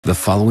The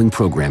following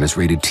program is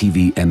rated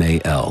TV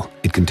MAL.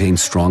 It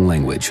contains strong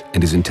language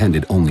and is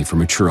intended only for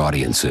mature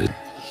audiences.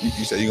 You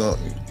say you gonna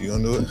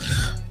do it?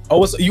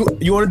 Oh,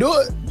 you want to do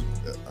it?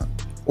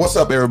 What's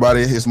up,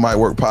 everybody? It's My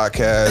Work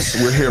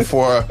Podcast. We're here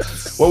for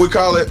what we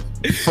call it,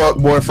 Fuck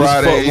Boy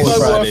Fridays.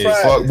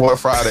 Fuck Boy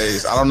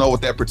Fridays. I don't know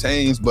what that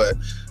pertains, but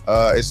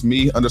it's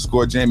me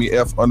 _Jamie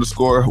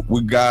F_.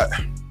 We got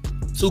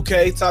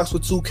 2K talks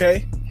with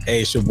 2K.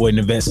 Hey, it's your boy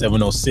Nevent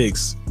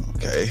 706.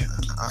 Okay.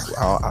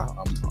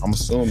 I'm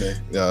assuming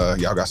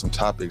y'all got some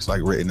topics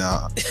like written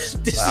out.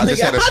 I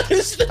just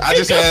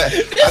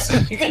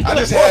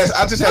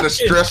had a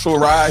stressful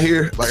ride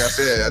here. Like I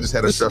said, I just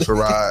had a stressful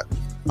ride.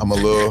 I'm a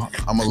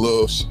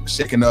little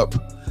shaken up.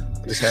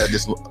 I just had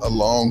a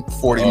long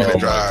 40-minute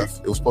drive.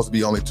 It was supposed to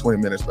be only 20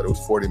 minutes, but it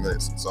was 40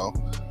 minutes. So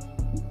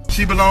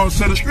she belongs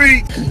to the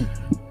street.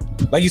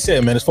 Like you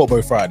said, man, it's Fuck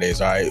Boy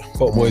Fridays, all right?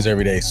 Fuck Boys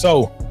every day.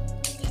 So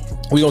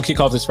we're gonna kick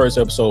off this first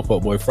episode of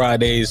Fuck Boy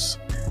Fridays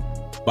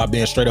by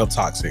being straight up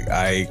toxic. All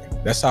right,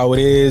 that's how it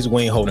is.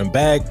 We ain't holding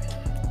back.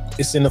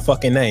 It's in the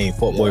fucking name,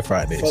 Fuck Boy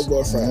Fridays. Fuck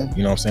Boy Friday.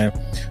 You know what I'm saying?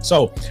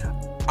 So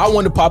I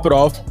wanted to pop it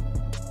off.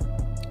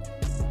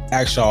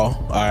 Ask y'all,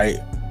 all right,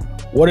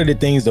 what are the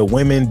things that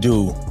women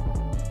do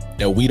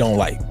that we don't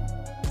like?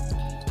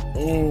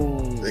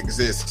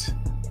 Exist.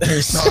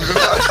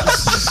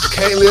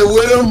 Can't live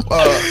with them.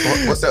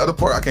 What's the other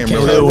part? I can't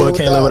remember.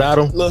 Can't live without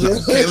them.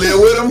 Can't live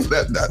with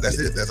them. That's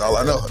it. That's all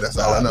I know. That's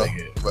all I know.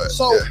 But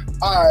so,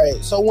 all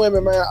right. So,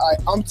 women, man,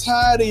 I'm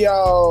tired of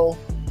y'all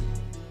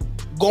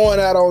going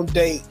out on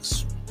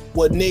dates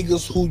with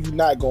niggas who you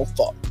not gonna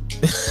fuck.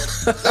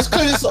 Let's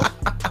clear this up.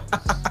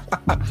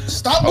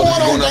 Stop going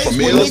on dates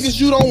with niggas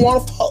you don't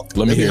want to fuck.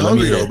 Let me hear.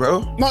 Hungry though,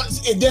 bro. No,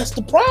 that's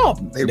the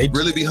problem. They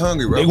really be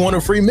hungry, bro. They want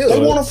a free meal. They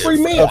want a free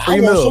meal. A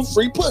free meal. I want some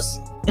free pussy.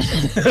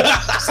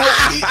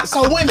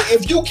 so women,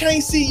 if you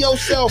can't see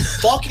yourself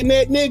fucking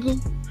that nigga,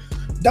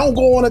 don't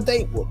go on a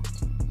date with him.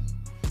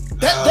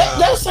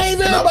 That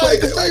save everybody.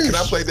 Can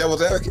I play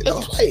devil's advocate?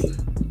 Let's play.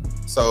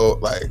 So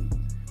like,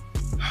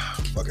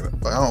 fucking,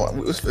 I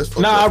don't.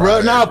 Nah,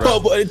 bro.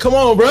 Come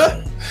on,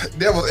 bro.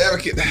 Devil's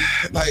advocate.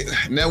 Like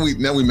now we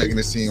making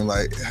it seem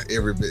like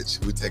every bitch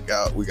we take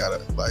out, we gotta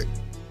fuck.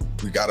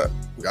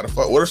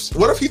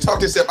 What if he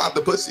talked himself out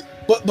the pussy?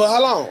 But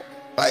how long?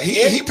 Like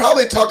he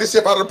probably talked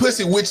himself out of the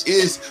pussy, which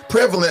is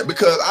prevalent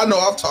because I know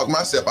I've talked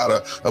myself out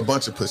of a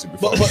bunch of pussy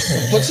before. But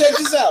check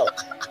this out.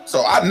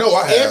 So I know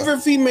I have. Every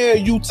female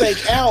you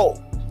take out,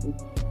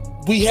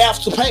 we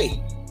have to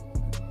pay.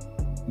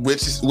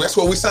 That's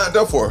what we signed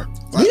up for.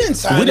 We didn't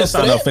sign up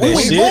for that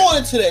shit. We born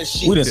into that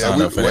shit. We didn't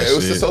sign up for that shit. It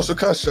was a social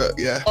construct,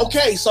 yeah.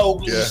 Okay, so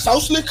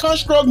socially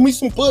construct me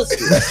some pussy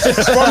from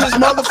this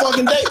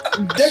motherfucking date.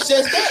 That's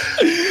just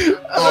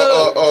that.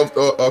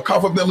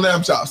 Cough up them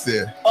lamb chops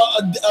there.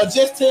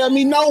 Just tell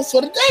me no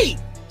for the date.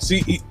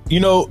 See, you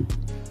know,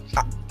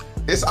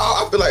 it's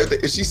all. I feel like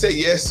if she say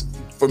yes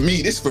for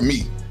me, this for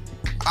me.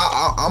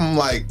 I'm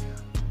like,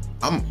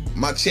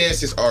 my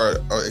chances are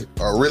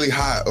really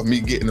high of me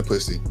getting the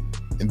pussy.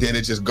 And then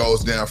it just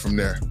goes down from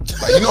there.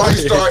 Like, you know how you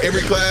start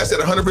every class at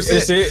 100%?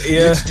 That's it,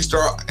 yeah. You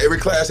start every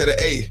class at an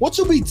A. What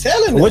you be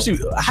telling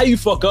them? How you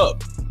fuck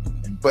up?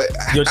 But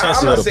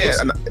I'm not saying,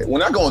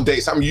 when I go on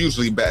dates, I'm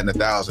usually batting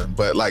 1,000.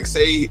 But like,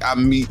 say I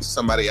meet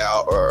somebody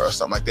out or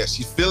something like that.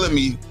 She's feeling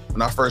me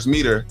when I first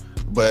meet her.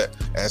 But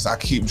as I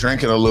keep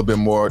drinking a little bit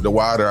more, the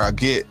wilder I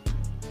get,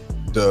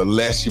 the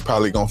less she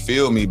probably gonna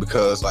feel me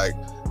because like,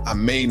 I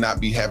may not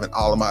be having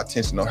all of my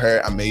attention on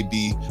her. I may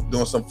be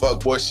doing some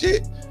fuckboy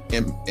shit.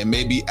 And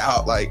maybe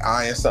out like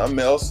eyeing something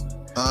else.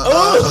 You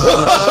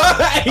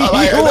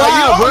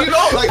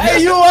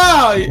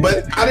wild.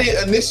 But I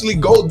didn't initially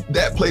go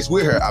that place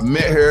with her. I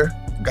met her,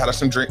 got her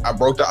some drink. I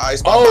broke the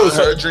ice.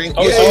 Her a drink.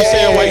 Oh, so you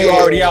saying when you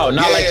already out,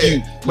 not like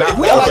you. But if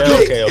we on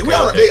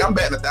a date, I'm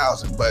batting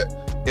 1,000. But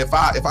if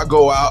I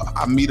go out,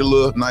 I meet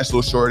a nice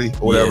little shorty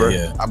or whatever.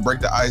 Yeah. I break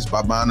the ice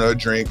by buying her a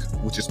drink,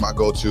 which is my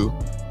go-to.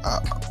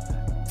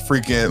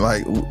 Freaking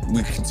like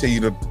we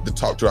continue to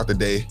talk throughout the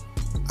day.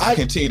 I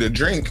continue to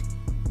drink.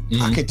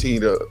 Mm-hmm. I continue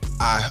to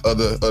eye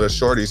other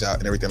shorties out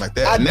and everything like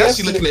that. And now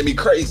she looking at me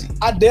crazy.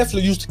 I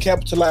definitely used to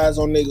capitalize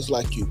on niggas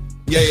like you.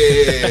 Yeah.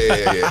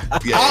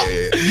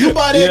 You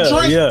buy that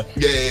drink. Yeah.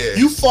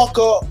 You fuck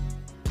up.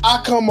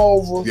 I come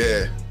over.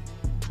 Yeah.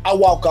 I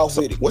walk off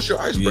with it. What's your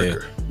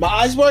icebreaker? Yeah. My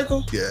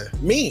icebreaker? Yeah.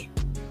 Me.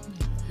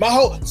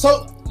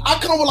 So I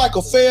come with like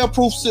a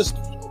fail-proof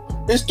system.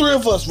 It's 3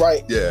 of us,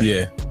 right?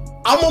 Yeah.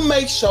 I'm gonna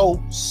make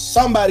sure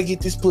somebody get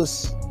this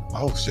pussy.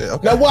 Oh shit!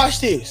 Okay. Now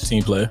watch this.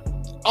 Team player.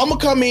 I'm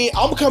coming in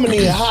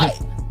hot.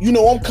 You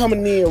know I'm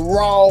coming in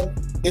raw.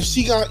 If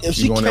she can't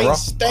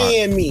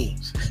stand me,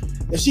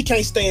 if she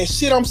can't stand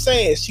shit I'm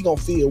saying, she gonna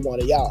feel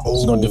one of y'all.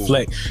 She's gonna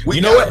deflect.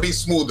 You know what? Be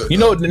smoother. You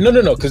know,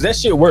 no, because that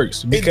shit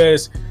works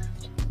because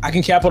I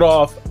can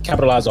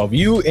capitalize off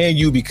you and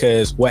you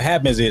because what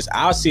happens is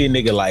I'll see a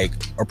nigga like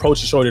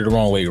approach a shorty the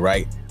wrong way,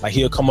 right? Like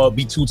he'll come up,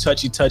 be too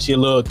touchy, a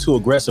little too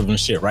aggressive and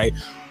shit, right?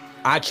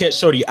 I catch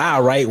shorty eye,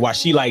 right, while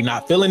she like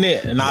not feeling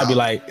it, and I'll be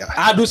like,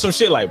 I'll do some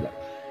shit like,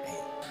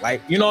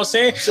 Like, you know what I'm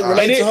saying? Should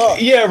relate to her.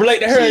 Yeah, relate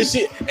to her and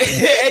shit.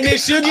 And then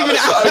she'll give it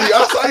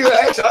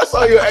I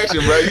saw you in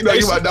action, bro. You know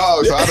you my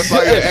dog, so I just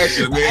saw you in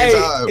action a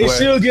million times. And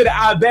she'll get an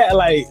eye back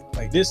like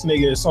this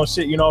nigga is some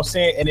shit, you know what I'm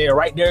saying? And then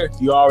right there,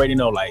 you already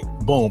know, like,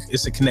 boom,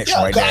 it's a connection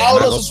right there. I'm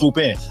gonna swoop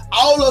in.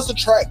 All us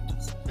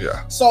attractive.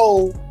 Yeah.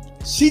 So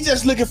she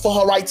just looking for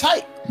her right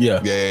type. Yeah.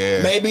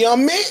 Maybe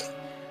I'm meant,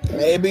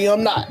 maybe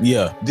I'm not.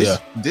 Yeah.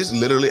 This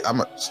literally,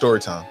 story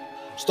time.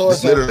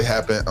 This literally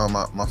happened on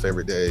my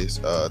favorite days.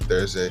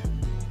 Thursday,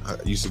 I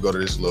used to go to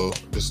this little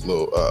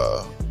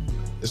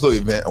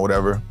event or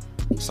whatever.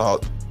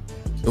 So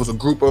it was a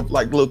group of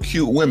like little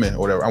cute women or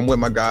whatever. I'm with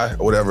my guy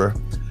or whatever.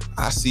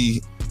 I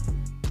see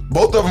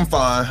both of them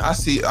fine.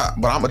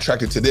 But I'm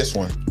attracted to this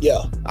one.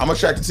 Yeah, I'm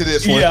attracted to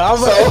this one. Yeah,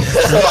 so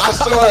I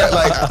started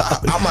like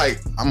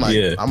I'm like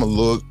yeah. I'm a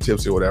little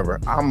tipsy or whatever.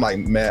 I'm like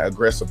mad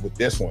aggressive with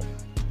this one.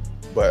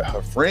 But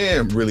her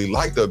friend really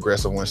liked the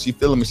aggressive one. She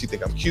feeling me. She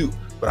think I'm cute,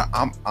 but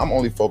I'm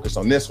only focused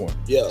on this one.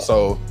 Yeah.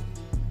 So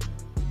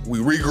we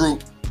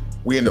regroup.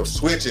 We end up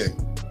switching.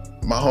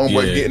 My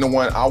homeboy getting the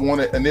one I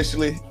wanted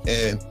initially,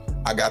 and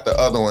I got the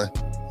other one.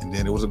 And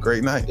then it was a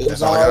great night.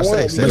 That's all I gotta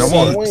say. Say no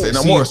more. Say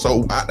no more.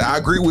 So I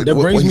agree with that.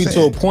 That brings me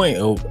to a point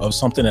of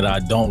something that I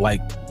don't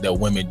like that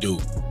women do,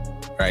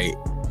 right?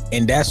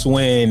 And that's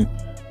when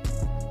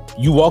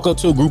you walk up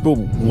to a group of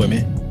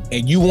women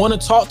and you want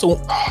to talk to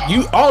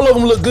you. All of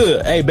them look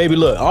good. Hey, baby,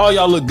 look, all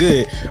y'all look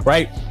good,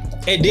 right?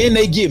 And then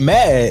they get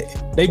mad.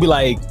 They be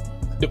like,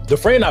 the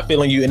friend not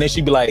feeling you, and then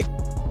she be like,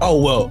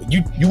 oh well,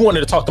 you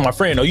wanted to talk to my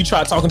friend, or you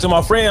tried talking to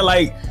my friend.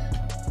 Like,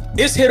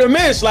 it's hit or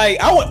miss. Like,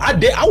 I want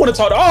to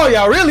talk to all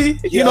y'all, really.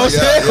 You know what I'm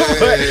saying?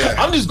 But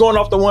I'm just going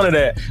off the one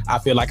that I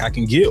feel like I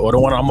can get, or the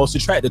one I'm most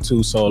attracted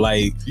to. So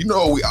like, you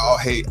know what we all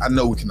hate? I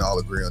know we can all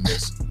agree on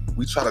this.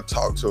 We try to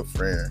talk to a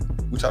friend.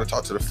 We try to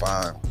talk to the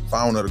fine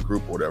one of the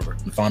group or whatever.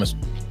 The finest.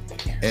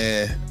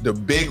 And the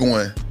big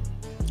one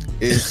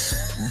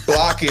is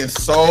blocking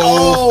so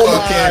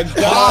fucking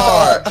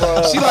God, hard.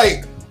 bro. She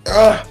like,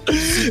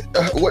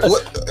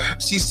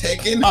 what? She's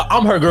taking.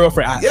 I'm her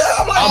girlfriend. I'm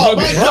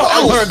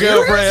her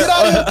girlfriend. Get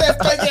out of here with that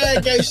fake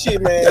ass gay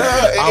shit, man.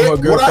 I'm her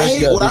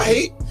girlfriend. What I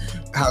hate,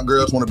 how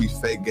girls want to be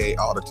fake gay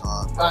all the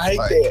time. I hate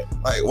that.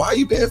 Like, why are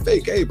you being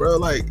fake gay, bro?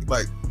 Like.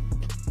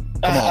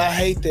 I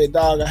hate that,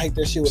 dog. I hate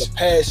that shit with a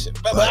passion.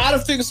 But I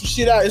done figured some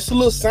shit out. It's a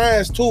little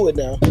science to it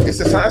now.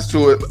 It's a science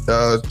to it,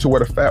 to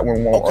where the fat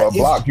one won't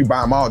block. You buy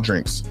them all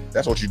drinks.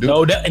 That's what you do.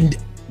 No,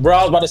 bro,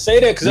 I was about to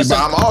say that because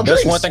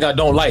that's one thing I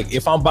don't like.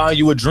 If I'm buying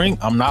you a drink,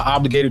 I'm not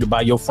obligated to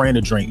buy your friend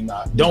a drink.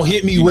 Don't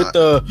hit me with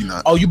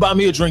you buy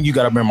me a drink, you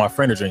gotta bring my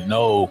friend a drink.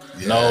 No,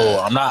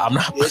 I'm not.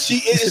 Yeah,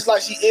 it's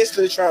like she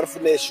instantly trying to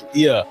finesse you.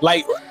 Yeah,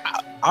 like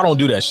I don't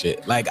do that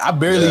shit. Like I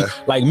barely,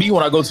 like me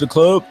when I go to the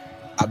club,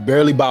 I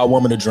barely buy a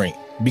woman a drink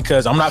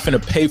because I'm not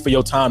finna pay for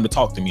your time to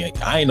talk to me.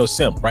 I ain't no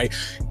simp, right?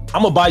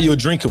 I'm gonna buy you a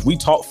drink if we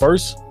talk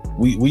first.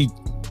 We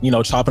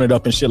chopping it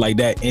up and shit like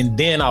that, and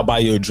then I'll buy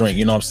you a drink.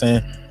 You know what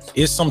I'm saying?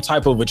 It's some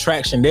type of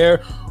attraction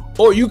there,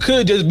 or you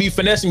could just be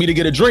finessing me to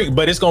get a drink,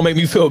 but it's gonna make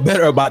me feel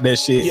better about that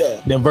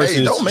shit than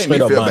versus don't make me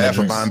feel bad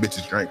for buying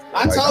bitches drink.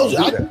 I told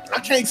you, I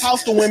can't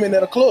toss the women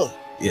at a club.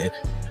 Yeah,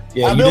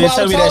 you didn't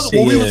tell me that shit.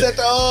 When we was at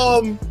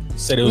the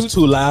said it was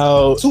too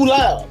loud. Too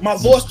loud. My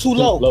voice too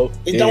low.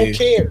 It don't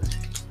care.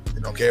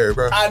 It don't care,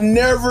 bro. I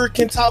never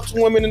can talk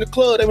to women in the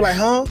club. They be like,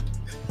 huh?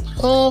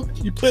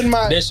 You putting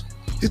my his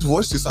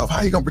voice too soft.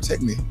 How you gonna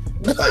protect me?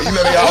 Like,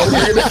 they all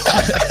hear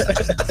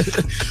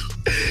that.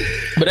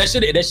 But that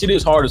shit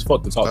is hard as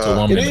fuck to talk to a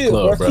woman in the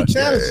club, bro.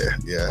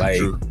 Yeah,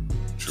 like,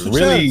 true.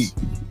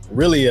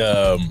 Really,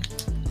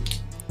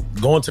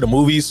 going to the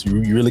movies,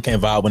 you really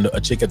can't vibe with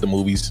a chick at the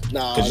movies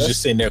because you're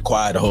just sitting there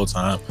quiet the whole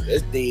time.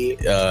 That's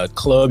dead.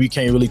 Club, you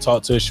can't really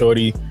talk to a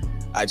shorty.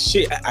 I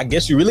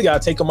guess you really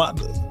gotta take them out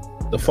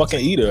the fucking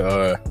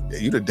eater.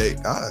 You the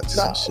date god.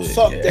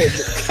 Fuck that.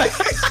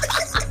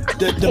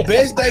 The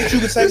best date you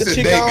can take a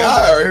chick on.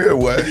 Right here,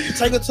 what?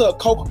 Take her to a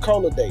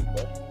Coca-Cola date,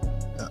 bro.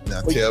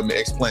 Now tell me,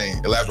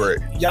 explain,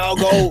 elaborate. Y'all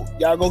go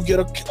get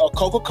a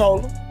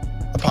Coca-Cola.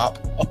 A pop.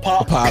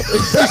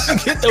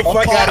 Get the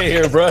fuck out of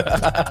here, bro. A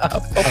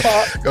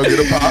pop. Go get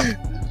a pop.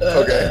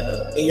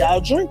 Okay. And y'all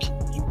drink.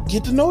 You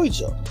get to know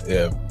each other.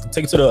 Yeah.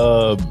 Take it to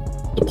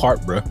the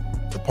park, bro.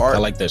 The park. I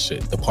like that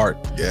shit. The park.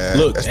 Yeah.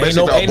 Look,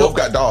 especially if y'all both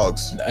got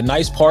dogs. A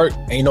nice park.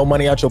 Ain't no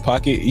money out your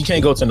pocket. You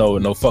can't go to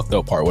no fucked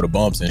up park with the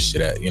bumps and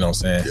shit at. You know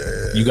what I'm saying?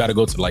 Yeah. You got to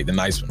go to like the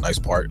nice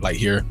park, like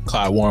here,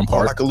 Clyde Warren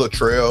Park. Like a little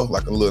trail,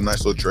 like a little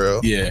nice little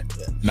trail. Yeah.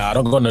 Nah,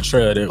 don't go on the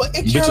trail. But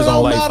it bitches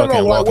don't like fucking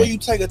walking. Like where you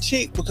take a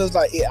chick because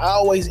like it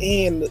always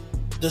end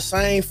the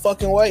same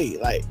fucking way.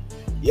 Like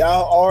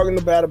y'all arguing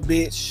about a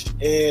bitch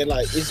and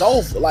like it's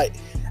over. Like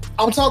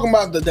I'm talking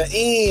about the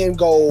end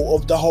goal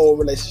of the whole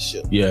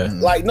relationship. Yeah.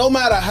 Like no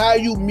matter how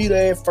you meet her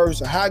at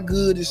first or how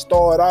good it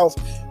started off,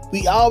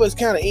 we always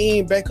kind of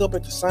end back up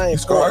at the same. You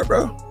scarred,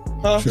 bro?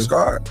 Huh? You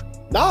scarred?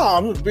 Nah,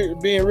 I'm just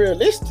being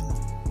realistic.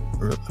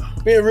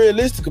 Being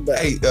realistic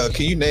about it. Hey,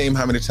 can you name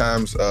how many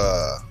times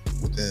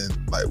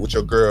with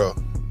your girl,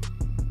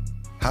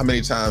 how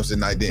many times the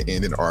night didn't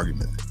end in an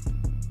argument?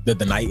 That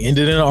the night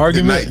ended in an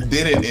argument? The night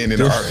didn't end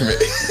in an argument.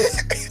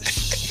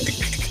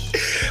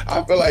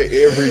 I feel like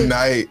every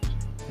night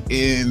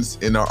ends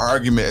in an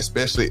argument,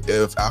 especially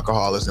if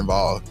alcohol is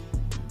involved.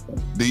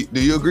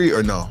 Do you agree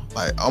or no?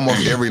 Like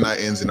almost every night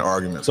ends in an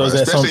argument. So is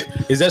that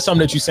something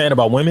that you're saying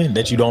about women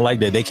that you don't like,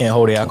 that they can't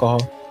hold their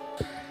alcohol?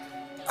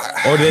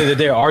 Or that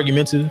they're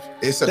argumentative?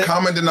 It's a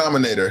common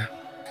denominator.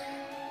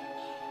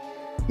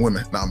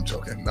 Women. No, I'm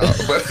joking. No,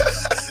 but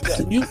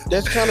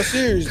that's kind of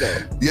serious though.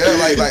 Yeah,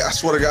 like I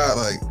swear to God,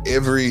 like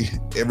every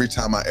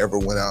time I ever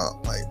went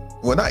out, like,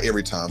 well, not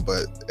every time,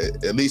 but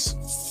at least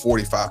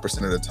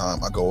 45% of the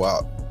time I go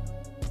out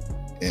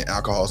and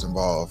alcohol's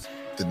involved,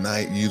 the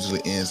night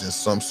usually ends in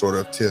some sort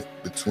of tiff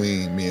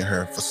between me and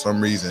her for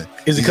some reason.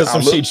 Is it because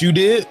some shit you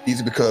did?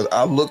 Either because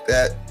I looked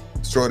at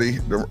Shorty,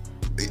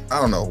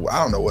 I don't know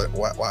why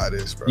it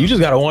is, bro. You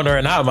just gotta wonder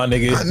and out, my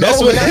nigga. That's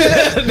what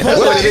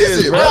it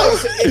is,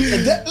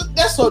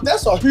 bro.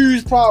 That's a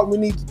huge problem we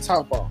need to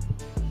talk about.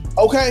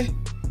 Okay,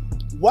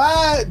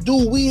 why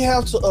do we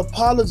have to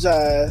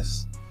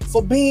apologize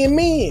for being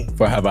men?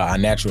 For how about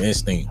a natural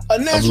instinct? A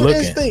natural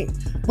instinct.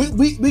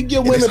 We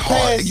give women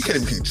passes. You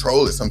can't even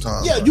control it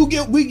sometimes. Yeah,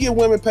 we give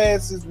women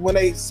passes when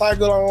they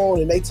cycle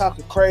on and they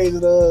talking crazy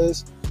to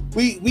us.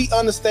 We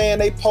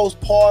understand they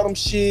postpartum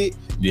shit.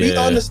 Yeah. We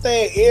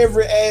understand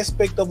every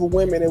aspect of a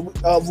woman and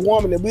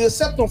we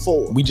accept them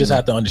for it. We just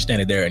have to understand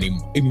that they're an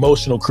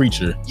emotional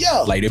creature. Yeah,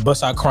 like they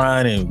bust out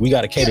crying and we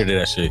gotta cater to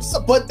that shit. So,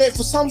 but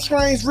for some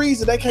strange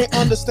reason they can't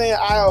understand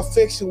our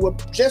affection.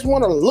 With just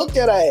want to look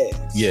at our ass.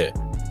 Yeah,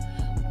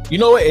 you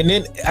know what? And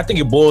then I think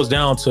it boils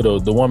down to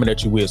the woman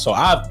that you're with. So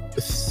I've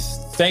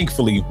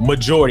thankfully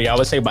majority, I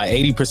would say about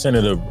 80%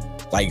 of the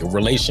like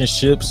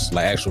relationships,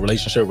 like actual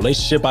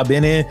relationship I've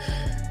been in,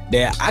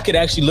 that I could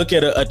actually look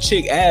at a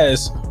chick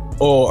as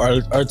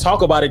or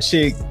talk about a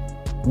chick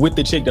with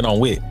the chick that I'm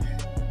with.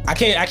 I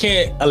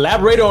can't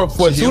elaborate on it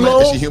for too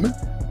long. Is she human?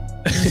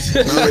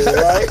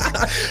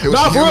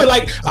 No, for real,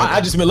 like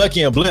I just been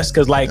lucky and blessed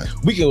because like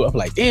we can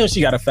like, damn, she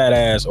got a fat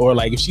ass, or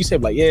like if she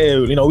said like, yeah,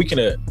 you know, we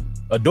can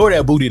adore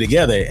that booty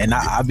together, and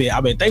I've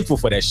been thankful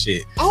for that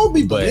shit. I don't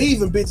be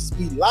believing bitches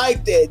be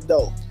like that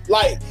though.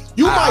 Like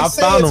you might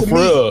say it to me.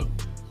 Real.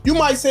 You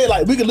might say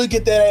like we can look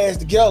at that ass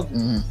together.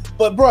 Mm-hmm.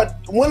 But bro,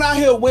 when I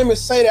hear women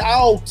say that,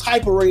 all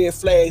type of red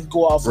flags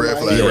go off. Red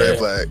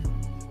flag.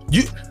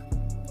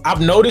 I've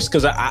noticed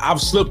because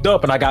I've slipped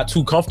up and I got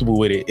too comfortable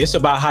with it. It's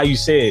about how you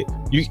said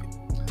you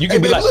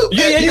can be like,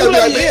 you can be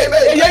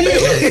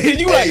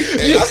like,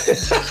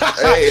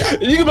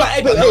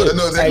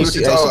 hey,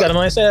 she got a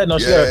nice ass, no,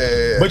 she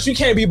got, but you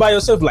can't be by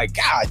yourself like,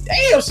 God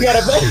damn, she got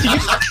a baby.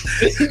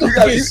 You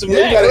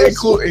gotta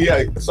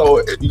include, so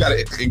you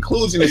gotta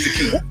inclusion is the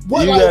key.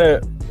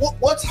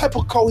 What type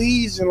of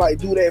cohesion like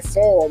do that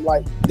form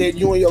like that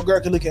you and your girl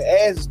can look at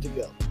asses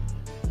together?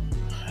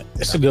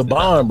 It's a good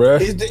bond, bro.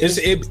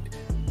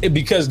 It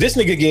because this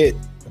nigga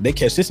they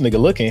catch this nigga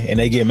looking and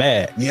they get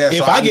mad. Yeah,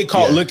 if I get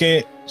caught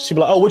looking, she be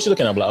like, oh, what you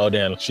looking at? I'm like, oh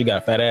damn, she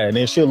got a fat ass, and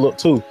then she'll look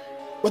too.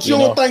 But you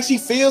don't think she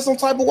feels some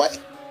type of way,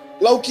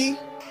 low key,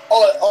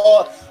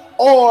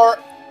 or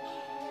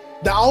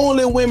the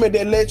only women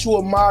that let you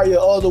admire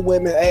your other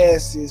women's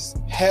asses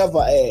have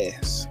an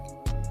ass?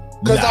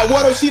 Because like,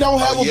 what if she don't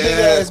have a big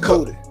ass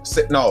booty?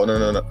 No.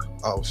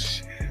 Oh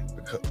shit.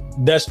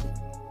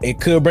 It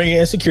could bring in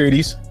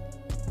insecurities.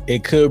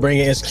 But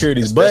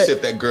especially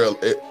if that girl,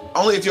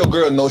 only if your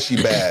girl knows she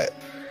bad.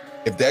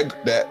 If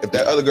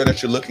that other girl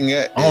that you're looking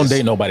at, I don't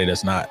date nobody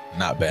that's not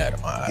bad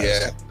in my eyes.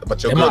 Yeah,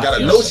 but your girl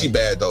gotta know she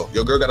bad though.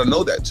 Your girl gotta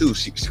know that too.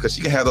 Because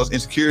she can have those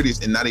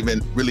insecurities and not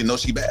even really know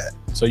she bad.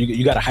 So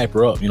you gotta hype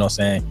her up. You know what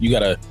I'm saying? You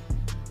gotta.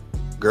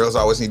 Girls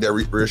always need that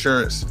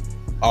reassurance.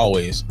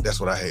 Always. That's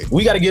what I hate.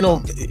 We gotta get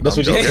them. That's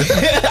what you hate.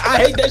 I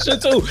hate that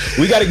shit too.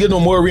 We gotta get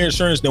them more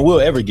reassurance than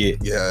we'll ever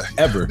get. Yeah.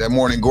 Ever. That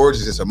morning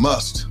gorgeous is a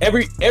must.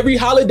 Every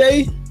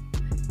holiday,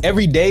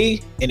 every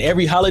day, and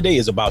every holiday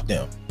is about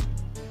them.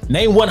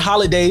 Name one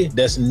holiday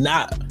that's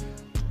not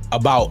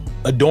about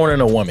adorning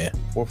a woman.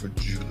 4th of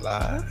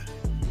July.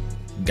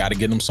 Gotta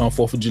get them some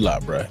 4th of July,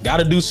 bro.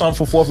 Gotta do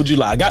something for 4th of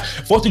July.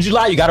 4th of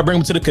July, you gotta bring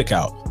them to the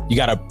cookout. You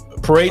gotta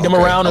parade them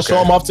around and show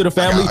them off to the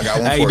family. I got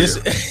one for you.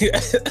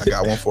 I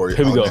got one for you.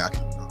 Here we go.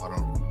 Hold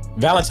on.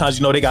 Valentine's,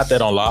 you know they got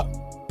that on lock.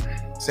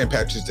 St.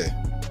 Patrick's Day.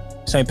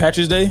 St.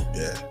 Patrick's Day?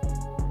 Yeah.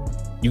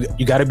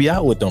 You gotta be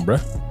out with them, bro.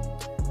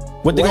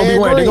 What they gonna be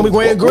wearing? They gonna be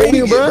wearing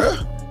green, bro.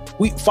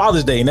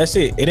 Father's Day, and that's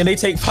it. And then they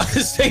take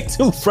Father's Day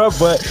too, bro.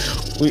 But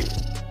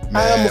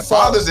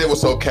Father's Day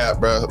was so capped,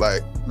 bro.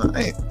 Like, no,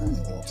 I ain't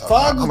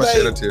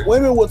Father's Day,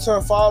 women will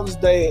turn Father's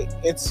Day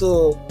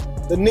into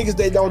the niggas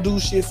that don't do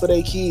shit for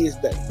their kids'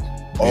 day.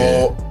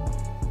 Oh,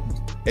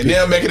 and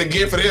they'll make it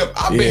again for them.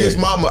 I've been his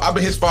mama. I've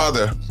been his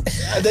father.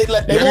 Have you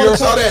ever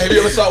saw that? Have you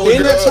ever saw what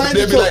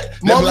they'll be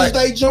like? Mother's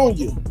Day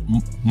Junior.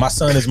 My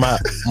son is my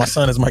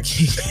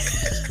kid.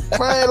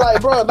 Man,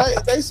 like, bro,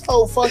 they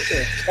so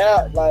fucking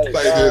cat. Like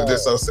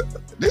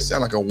this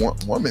sound like a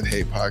woman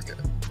hate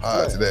podcast.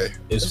 today.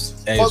 It's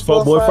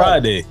Fuckboy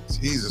Friday.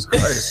 Jesus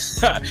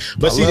Christ.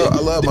 But I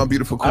love my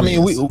beautiful queens.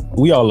 I mean,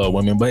 we all love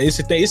women, but it's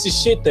the thing. It's the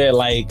shit that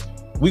like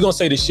we gonna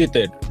say the shit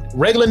that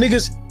regular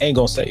niggas ain't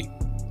gonna say.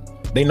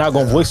 They not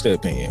gonna voice their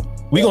opinion.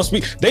 We gonna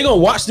speak. They gonna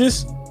watch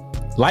this,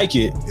 like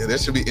it. Yeah, that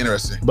should be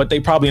interesting. But they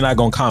probably not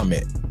gonna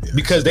comment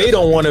because they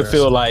don't want to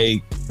feel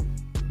like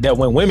that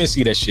when women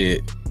see that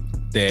shit.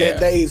 That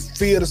they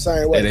feel the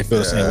same way. That they feel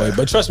the same way.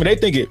 But trust me, they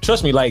think it.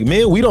 Trust me, like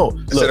men, we don't.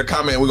 Instead of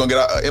commenting, we're gonna get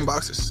our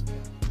inboxes.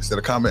 Instead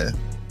of commenting.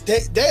 They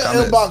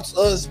inbox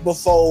us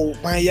before,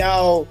 man,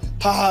 y'all,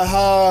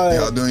 ha.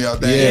 Y'all doing y'all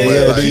thing.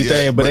 Yeah, do your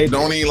thing, but they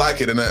don't even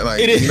like it. And like,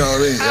 you know what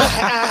I mean?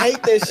 I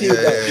hate that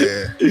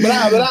shit.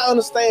 But I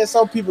understand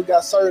some people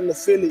got certain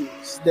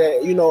affiliates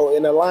that, you know,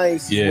 in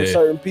alliance with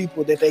certain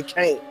people that they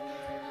can't.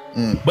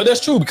 But that's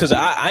true because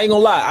I ain't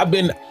gonna lie.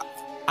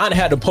 I done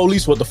had the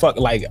police. What the fuck?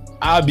 Like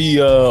I'll be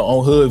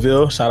on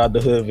Hoodville. Shout out to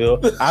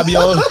Hoodville. I'll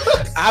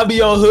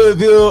be on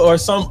Hoodville or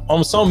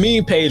on some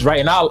meme page, right?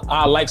 And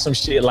I'll like some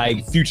shit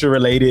like future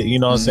related. You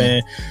know what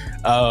I'm saying?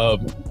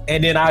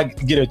 And then I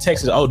get a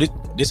text. Oh,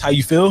 this how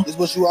you feel? This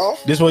what you on?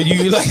 This what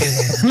you like?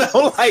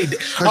 No, like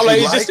I'm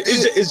like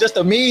it's just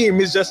a meme.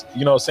 It's just,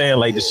 you know what I'm saying,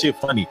 like the shit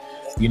funny.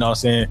 You know what I'm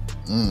saying?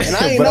 And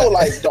I ain't know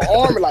like the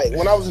army. Like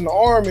when I was in the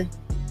army,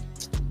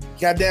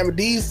 goddamn it,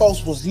 these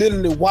folks was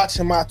literally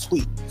watching my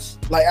tweets.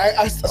 Like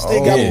I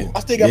still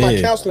got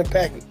my counseling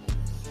packet.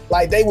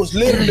 Like they was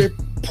literally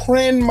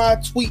printing my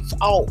tweets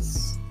off.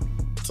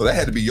 So that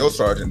had to be your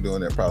sergeant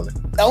doing that, probably.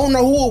 I don't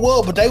know who it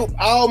was, but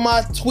all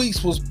my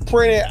tweets was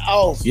printed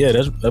off. Yeah,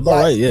 that's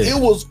about right. Yeah,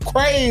 it was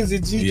crazy.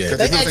 G. Yeah,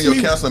 they asked me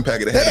your counseling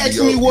packet. They asked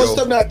me what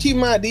stuff. Now keep in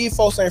mind, these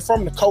folks ain't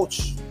from the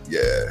coach.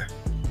 Yeah,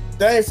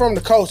 they ain't from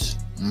the coach.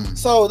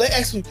 So they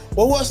asked me,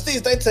 well, what's this?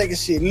 They taking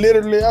shit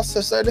literally. I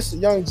said, sir, this is a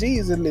Young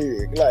Jeezy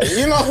lyric. Like,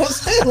 you know what I'm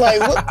saying?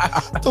 Like,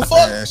 what the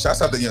fuck? Man,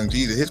 shouts out to Young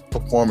Jeezy. His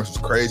performance was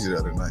crazy the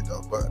other night,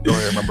 though. But go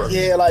ahead, my brother.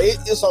 Yeah, like it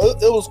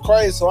was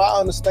crazy. So I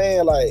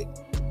understand like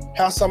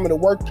how some of the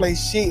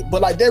workplace shit,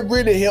 but like that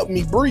really helped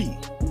me breathe.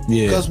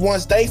 Yeah. Because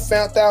once they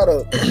found out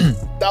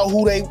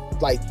who they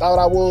like thought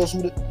I was,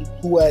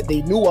 who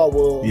they knew I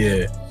was.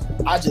 Yeah.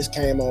 I just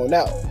came on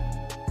out.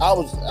 I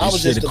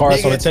was just the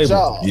cards on the table.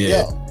 Job.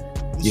 Yeah.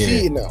 You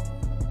see it now.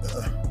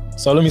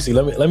 So let me see.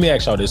 Let me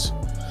ask y'all this.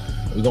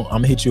 I'm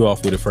gonna hit you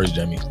off with it first,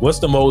 Jimmy. What's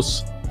the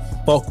most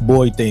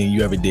fuckboy thing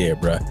you ever did,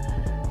 bruh?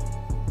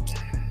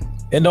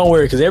 And don't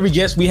worry, because every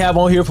guest we have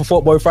on here for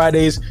Fuckboy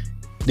Fridays,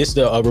 this is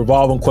a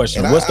revolving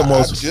question. What's the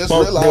most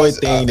fuckboy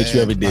thing that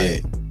you ever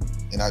did?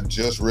 And I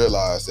just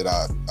realized that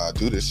I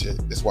do this shit.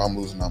 That's why I'm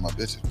losing all my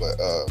bitches. But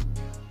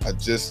I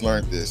just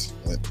learned this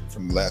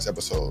from the last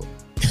episode.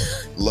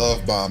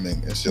 Love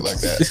bombing and shit like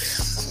that.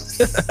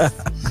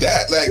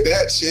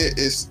 that shit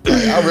is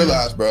like, I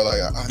realized, bro,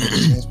 like I need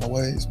to change my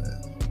ways, man.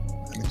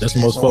 That's the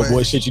most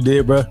fuckboy shit you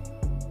did, bro.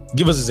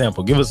 Give us an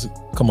example.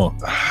 Come on.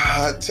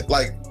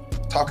 Like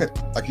talking,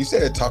 like you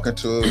said, talking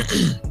to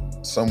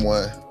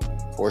someone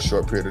for a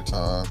short period of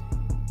time.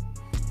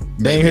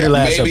 They ain't hear the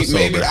last episode.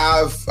 Maybe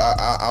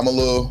I'm a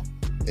little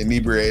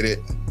inebriated,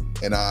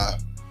 and I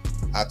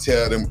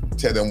tell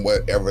them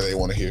whatever they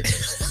want to hear.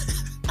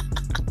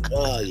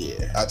 Oh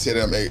yeah. I tell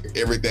them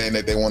everything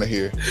that they want to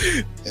hear,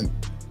 and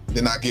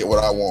then I get what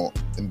I want,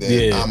 and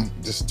then I'm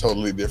just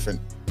totally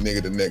different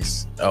nigga the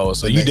next. Oh,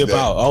 so you dip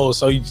out. Oh,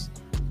 so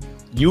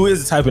you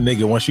is the type of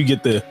nigga once you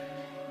get the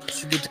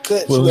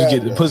cut, you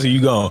get the pussy, you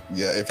gone.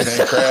 Yeah, if it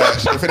ain't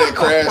crash,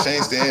 I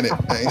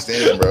ain't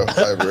staying, bro.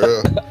 Like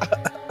real.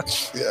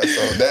 Yeah,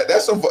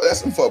 so that's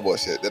some fuckboy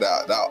shit that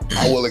I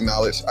will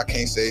acknowledge. I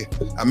can't say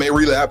I may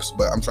relapse,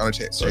 but I'm trying to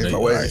change my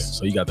ways. Right.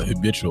 So you got the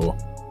habitual.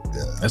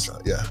 Yeah, that's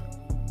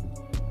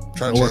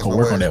trying to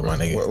work on that, my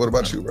nigga. What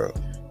about you, bro?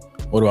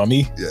 What about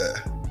me? Yeah.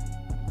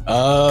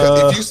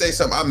 If you say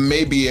something, I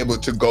may be able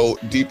to go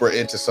deeper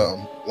into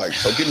something. Like,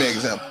 so give me an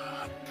example.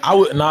 I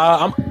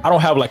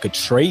don't have like a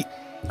trait.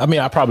 I mean,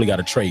 I probably got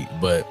a trait,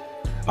 but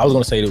I was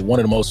gonna say that one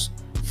of the most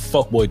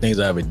fuckboy things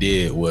I ever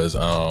did was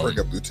break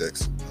up through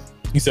text.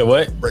 You said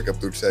what? Break up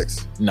through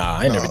text. Nah,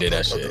 I never did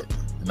that shit.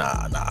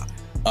 Nah.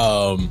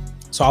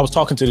 So I was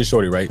talking to this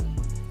shorty, right?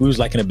 We was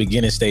like in the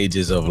beginning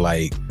stages of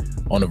like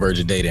on the verge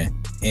of dating.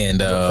 And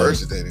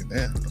verge of dating,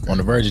 damn. Okay. On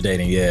the verge of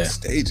dating, yeah.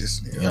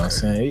 Stages. You know what I'm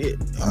saying? You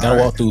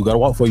gotta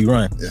walk before you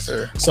run. Yes,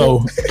 sir.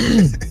 So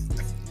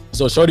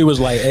so shorty was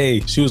like, hey,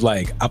 she was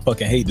like, I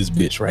fucking hate this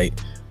bitch, right?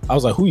 I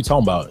was like, who you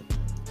talking about?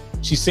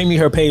 She sent me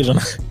her page on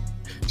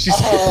she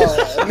said,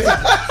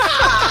 nigga.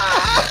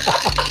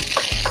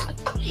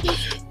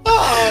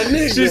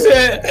 She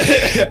said,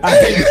 I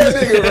hate this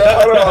nigga,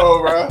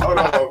 bro. Hold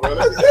on, bro.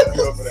 Let's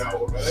go for that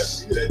one, bro.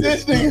 This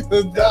nigga's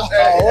a dog.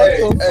 What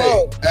the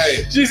fuck? Hey.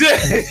 She said,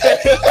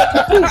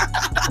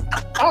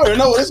 I don't even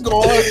know what's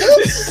going on.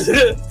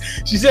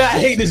 She said, I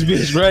hate this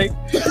bitch, right?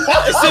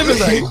 I was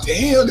like,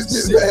 damn,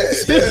 this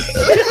bitch bad.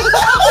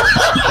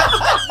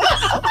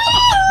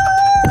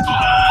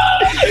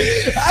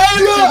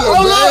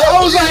 I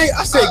was like,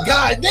 I said,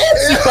 God damn.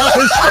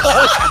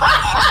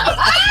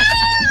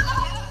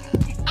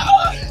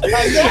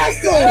 I got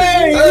to.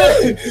 Hey,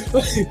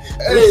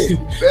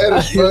 that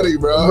is funny,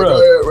 bro. Bro, Go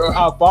ahead, bro.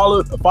 I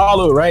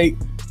followed, right?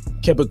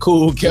 Kept it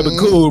cool,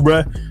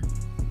 bro.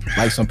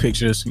 Like some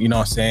pictures, you know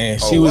what I'm saying?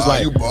 She was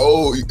like, you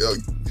bold.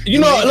 You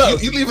know,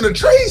 look, you leaving a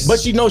trace.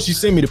 but you know, she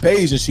sent me the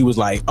page and she was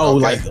like, oh,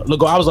 Okay. like,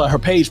 look, I was like, her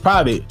page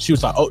private. She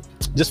was like, oh,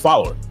 just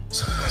follow her.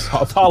 So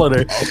I followed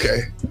her.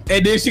 Okay.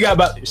 And then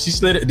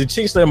the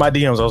chick slid in my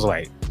DMs. I was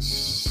like,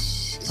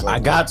 I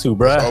got to,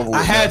 bro.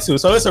 I had to.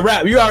 So it's a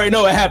wrap. You already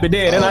know what happened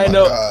then. And I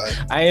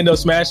ended up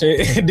smashing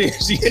it. And then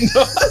she ended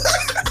up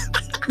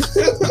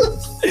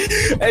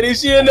and then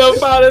she ended up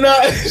finding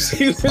out.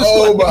 She was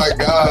my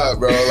God,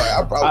 bro. Like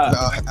I probably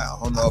I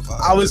don't know if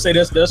I would say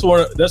that's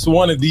one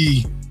of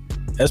the,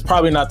 that's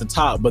probably not the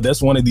top, but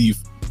that's one of the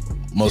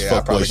most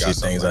fuckboy shit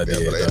things I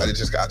did. But it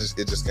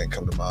just can't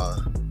come to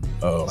mind.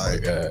 Oh my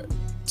God.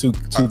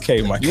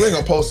 2K, my you ain't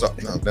gonna post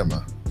something. No, never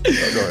mind. Go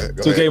ahead.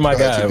 2K, my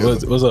guy.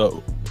 What's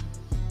up?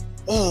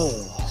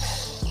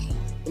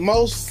 The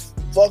most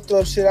fucked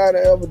up shit I'd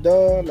ever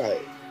done,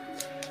 like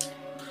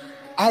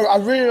I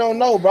really don't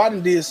know, bro. I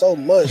done did so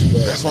much,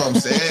 bro. That's what I'm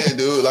saying,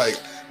 dude. Like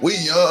we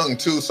young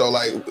too, so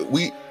like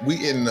we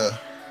in our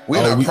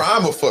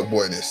prime of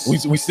fuckboyness.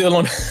 We still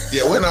on.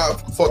 Yeah, we're in our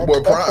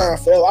fuckboy prime.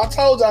 I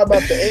told y'all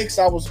about the ex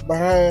I was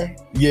behind.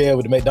 Yeah,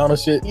 with the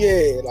McDonald's shit.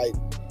 Yeah, like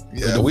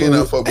we in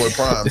our fuckboy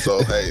prime.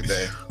 So hey,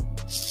 damn.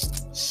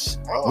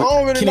 I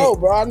don't really know,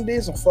 bro. I done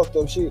did some fucked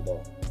up shit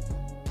though.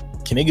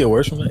 Can it get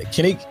worse from that?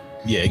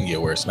 Yeah, it can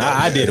get worse.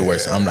 I did it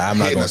worse. I'm not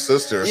going to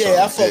sister.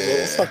 I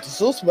fucked the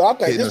sister, but I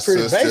think it's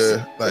pretty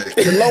basic. Like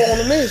pretty low on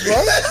the list,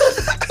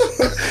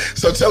 bro.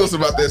 So tell us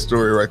about that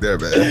story right there,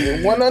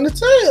 man. 1 under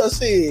 10.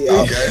 See.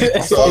 Okay.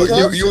 So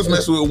you was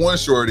messing with one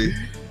shorty.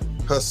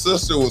 Her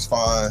sister was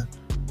fine.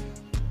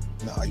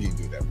 Nah, you didn't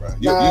do that, bro.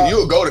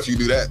 You'll go if you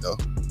do that though.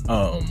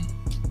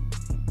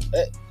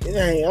 It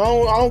ain't. I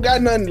don't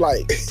got nothing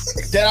like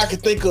that I can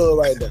think of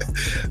right now.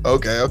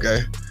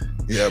 Okay.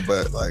 Yeah,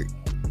 but like.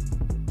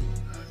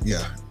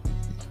 Yeah,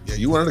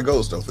 you one of the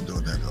goals though for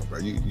doing that though, bro.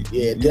 You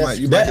might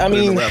get put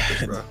in the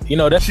Raptors, bro. You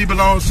know that she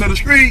belongs to the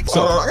streets.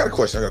 So I got a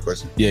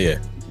question. Yeah.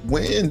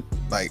 When is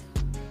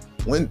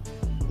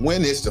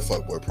the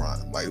fuckboy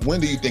prime? Like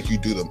when do you think you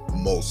do the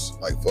most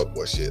like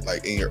fuckboy shit?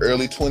 Like in your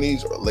early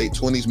 20s or late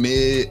 20s,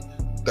 mid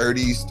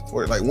 30s?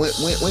 Or like when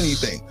do you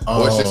think?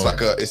 Or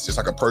it's just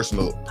like a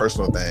personal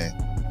thing.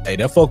 Hey,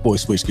 that fuckboy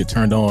switch get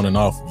turned on and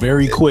off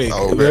very quick.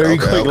 Very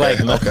quick.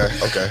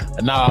 Okay.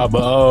 Nah,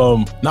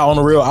 but not on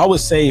the real. I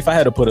would say if I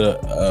had to put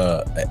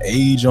a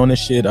age on this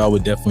shit, I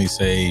would definitely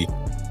say,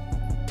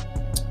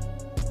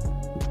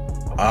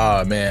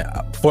 man,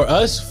 for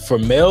us, for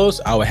males,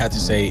 I would have to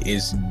say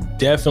it's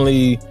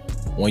definitely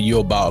when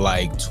you're about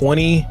like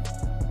 20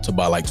 to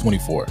about like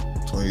 24.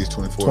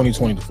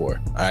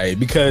 2024. All right,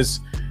 because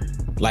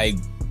like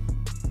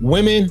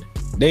women,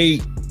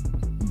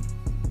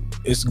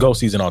 it's go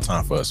season all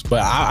time for us.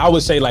 But I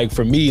would say like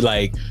for me,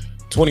 like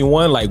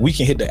 21, like we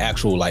can hit the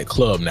actual like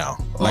club now.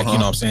 Like, you know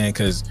what I'm saying?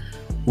 Cause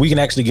we can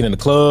actually get in the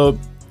club.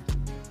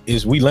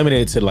 We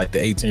limited to like the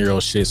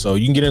 18-year-old shit. So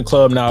you can get in the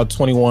club now,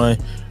 21,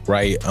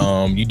 right?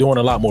 You're doing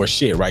a lot more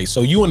shit, right?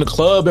 So you in the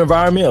club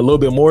environment a little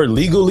bit more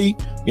legally,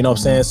 you know what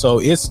I'm saying?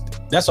 So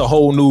that's a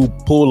whole new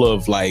pool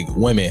of like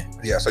women.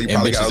 Yeah, so you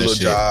probably got a little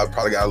job,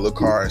 probably got a little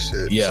car and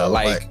shit. Yeah, so,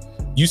 like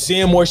you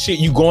seeing more shit,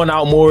 you going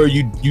out more,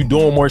 you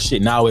doing more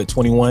shit now at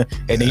 21,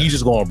 and then you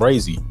just going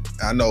crazy.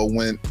 I know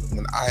when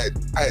I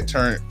had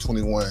turned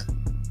 21,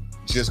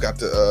 just got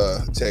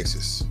to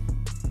Texas,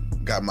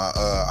 got my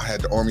I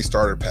had the Army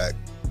starter pack,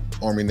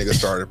 Army nigga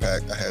starter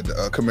pack. I had the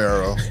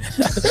Camaro.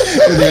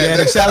 They had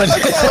a challenge.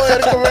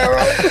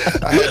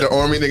 I had the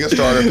Army nigga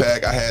starter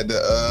pack. I had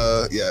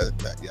the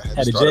I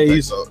had the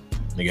J's. Pack, so,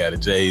 nigga had the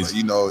J's.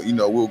 You know,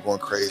 we were going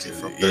crazy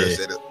from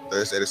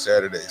Thursday to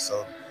Saturday.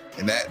 So.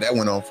 And that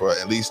went on for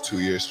at least 2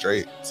 years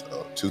straight,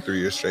 so 2-3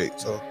 years straight.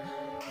 So,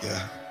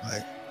 yeah,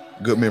 like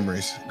good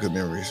memories,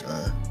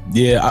 man.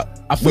 Yeah,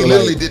 I feel we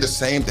literally did the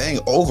same thing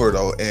over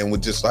though, and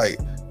would just like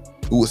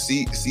we would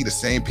see the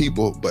same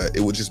people, but it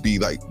would just be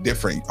like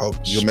different. Oh,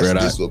 you mess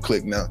with this little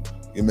clique now,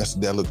 you mess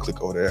with that little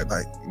clique over there.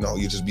 Like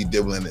you just be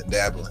dibbling and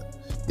dabbling.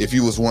 If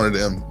you was one of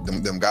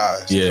them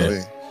guys, yeah. You know what I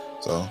mean?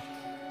 So,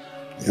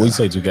 yeah. What you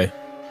say, 2K?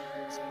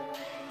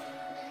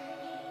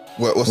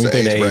 What's the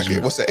age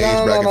bracket? What's the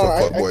age bracket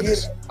for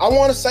fuckboyness? I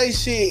want to say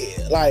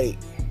shit like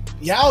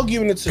y'all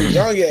giving it to the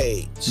young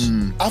age.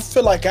 I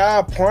feel like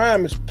our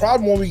prime is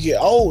probably when we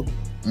get older.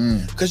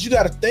 Because you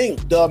got to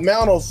think the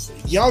amount of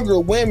younger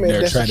women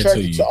that's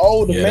attracted to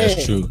older men.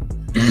 That's true.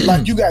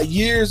 Like you got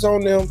years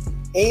on them,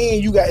 and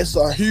it's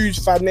a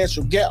huge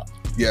financial gap.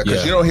 Yeah,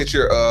 because you don't hit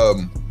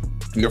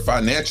your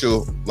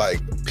financial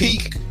like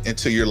peak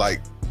until you're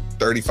like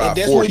 35, and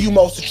that's 40. when you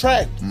most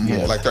attractive.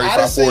 Like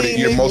 35, 40,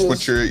 you're most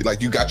mature.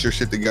 Like you got your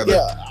shit together.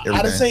 Yeah,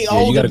 I done seen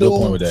older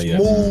dudes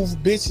move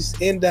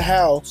bitches in the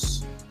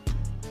house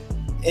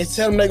and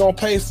tell them they gonna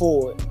pay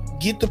for it,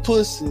 get the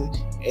pussy,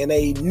 and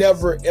they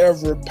never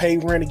ever pay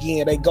rent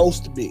again. They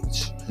ghost the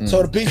bitch.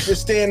 So the bitch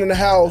just staying in the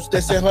house,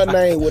 that's in her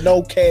name with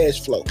no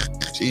cash flow.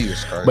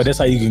 Jesus Christ. But that's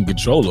how you can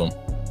control them.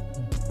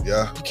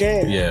 Yeah, you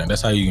can. Yeah,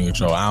 that's how you can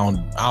control. I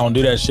don't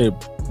do that shit,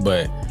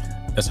 but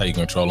that's how you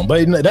control them.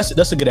 But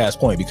that's a good ass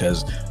point,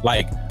 because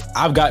like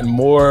I've gotten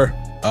more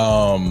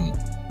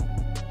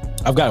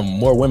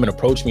women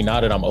approach me now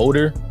that I'm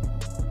older,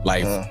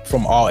 like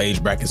from all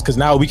age brackets, because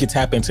now we can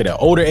tap into the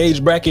older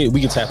age bracket. We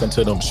can tap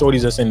into them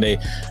shorties that's in they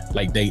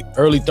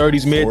early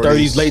 30s, mid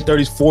 30s, late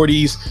 30s,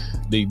 40s.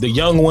 The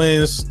young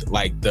ones,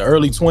 like the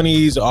early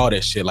 20s, all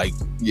that shit. Like,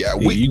 yeah,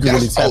 you can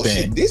really tap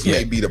in. This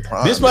may be the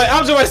prime. This might.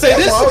 I'm just about to say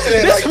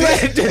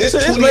this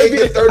 28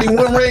 to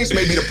 31 range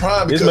may be the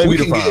prime. This may be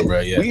the prime,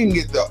 bro. Yeah, we can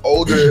get the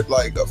older,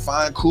 like the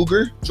fine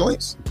cougar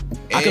joints.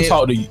 I can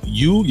talk to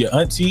you, your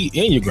auntie,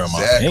 and your grandma,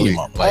 and your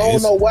mom. Like, I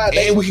don't know why.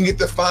 And we can get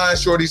the fine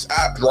shorties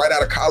right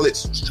out of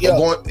college,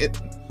 going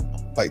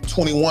like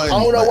 21. I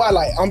don't know why.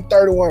 Like, I'm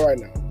 31 right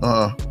now.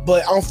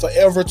 But I'm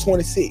forever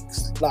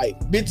 26. Like,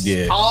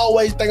 bitches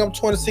always think I'm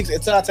 26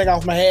 until I take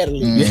off my hat a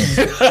little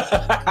bit.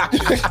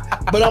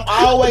 But I'm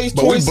always 26.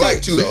 But we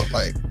black too, though.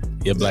 Like,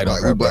 yeah, black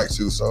like we black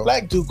too. So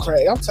black do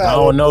crack. I'm tired. I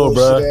don't know,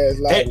 bro.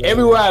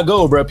 Everywhere man. I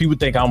go, bro, people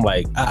think I'm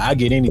like I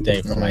get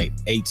anything from like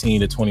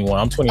 18 to 21.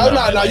 I'm 29. Oh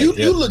no, like,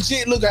 you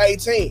legit look at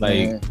 18.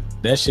 Like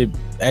that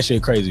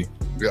shit crazy.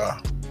 Yeah,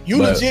 you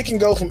legit can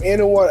go from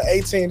anyone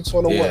 18 to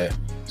 21. Yeah,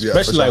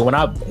 especially like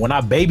when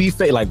I baby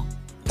face, like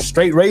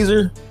straight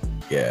razor.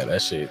 Yeah,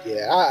 that shit.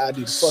 Yeah, I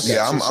do the fuck.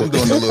 Yeah, I'm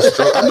doing a little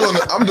struggle.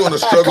 I'm doing a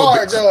struggle.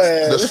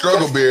 The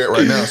struggle beard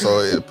right now, so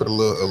it put a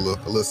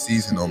little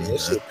season on me. That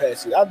shit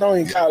passy. I don't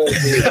even call it a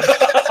beard.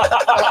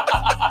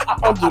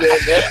 Don't do that,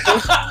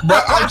 bro.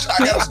 I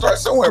gotta start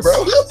somewhere, bro.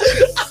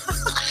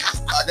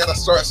 I gotta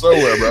start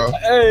somewhere, bro.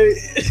 Hey,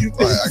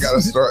 I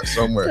gotta start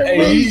somewhere. Hey,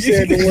 bro. you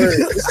said the word.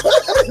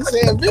 You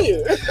said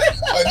beard. A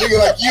nigga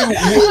like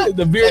you,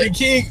 the bearded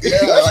king.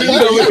 Yeah, like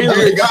you a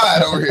beard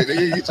god over here.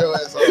 Nigga, get your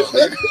ass on,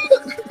 nigga.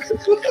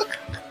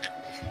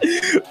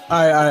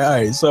 All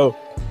right. So,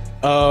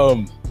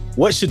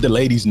 what should the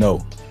ladies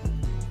know?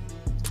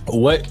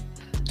 What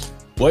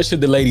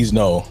should the ladies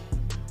know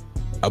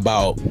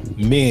about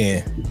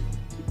men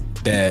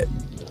that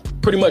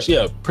pretty much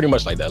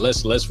like that?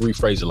 Let's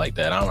rephrase it like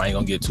that. I ain't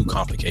gonna get too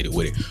complicated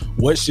with it.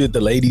 What should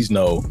the ladies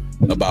know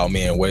about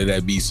men? Whether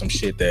that be some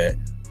shit that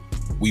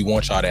we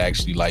want y'all to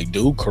actually like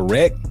do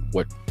correct,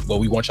 what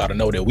we want y'all to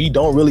know that we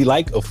don't really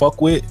like or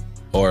fuck with,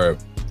 or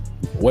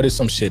what is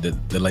some shit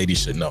that the ladies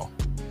should know?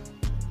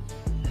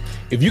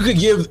 If you could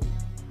give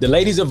the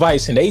ladies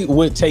advice and they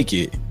would take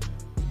it,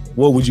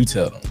 what would you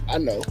tell them? I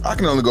know. I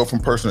can only go from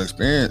personal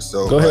experience.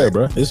 So go ahead,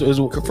 bro. It's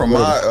from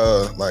my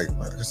like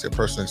I said,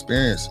 personal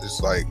experience. It's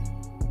like,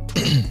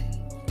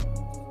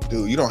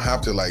 dude, you don't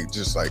have to like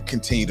just like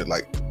continue to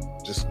like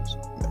just.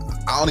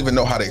 I don't even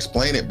know how to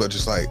explain it, but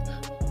just like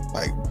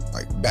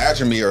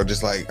badger me or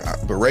just like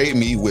berate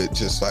me with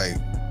just like.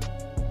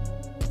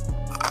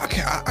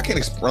 I can't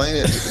explain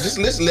it. Just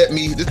let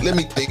me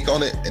think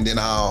on it, and then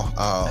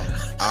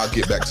I'll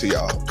get back to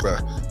y'all, bro.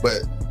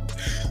 But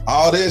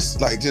all this,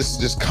 like,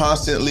 just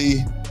constantly,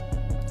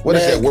 what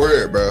is that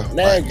word, bro?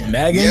 Nagging.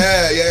 Nagging?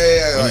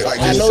 Yeah. Like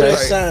I just know that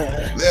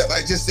sign.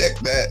 Like just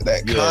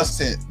that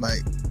constant,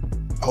 like,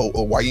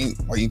 oh, why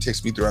you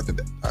text me throughout the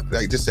day?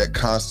 Like just that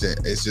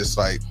constant. It's just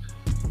like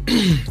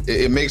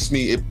it makes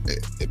me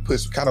it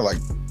puts kind of like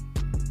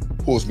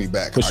pulls me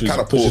back. I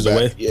kind of pushes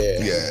away.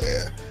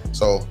 Yeah.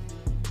 So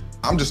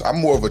I'm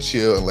more of a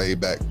chill and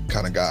laid back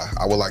kind of guy.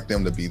 I would like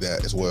them to be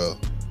that as well.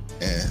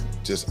 And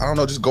just, I don't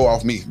know, just go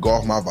off me, go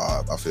off my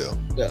vibe, I feel.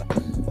 Yeah.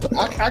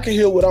 I can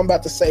hear what I'm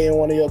about to say in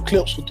one of your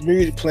clips with the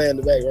music playing in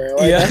the background,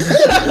 right?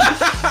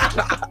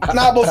 Yeah.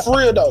 Nah, but for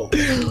real though,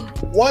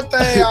 one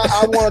thing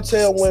I want to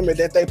tell women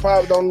that they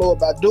probably don't know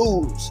about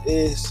dudes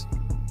is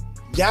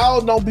y'all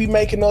don't be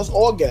making us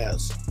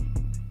orgasm.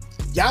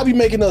 Y'all be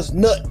making us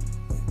nut.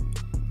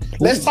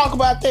 Let's talk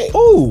about that.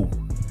 Ooh.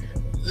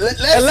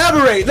 Let's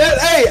elaborate.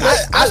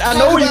 I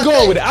know where you're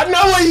going with it. I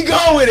know where you're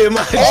going with it,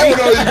 man. I know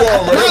where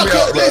you're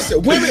going, bro.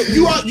 Listen, women,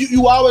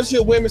 you always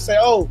hear women say,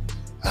 "Oh,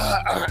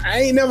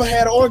 I ain't never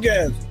had an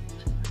orgasm.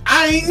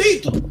 I ain't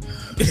need them."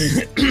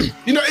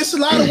 You know, it's a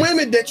lot of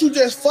women that you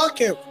just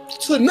fucking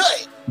to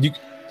nut,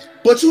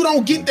 but you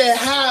don't get that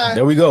high.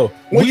 There we go.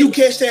 When you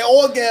catch that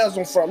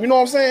orgasm from, you know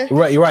what I'm saying?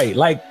 Right.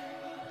 Like,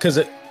 cause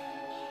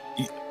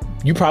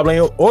you probably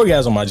ain't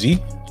orgasm, my G.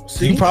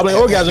 See, you probably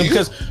ain't orgasm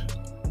because.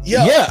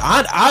 Yeah,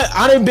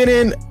 I've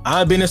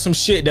been in some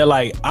shit that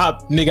like I'm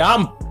but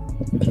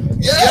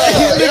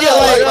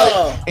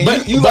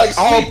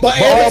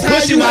all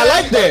pussy not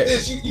like that.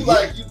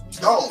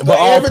 But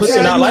all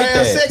pussy not like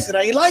that. Sex, it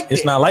ain't like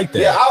it's not like that.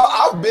 Yeah,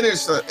 I've been in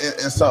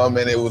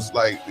something and it was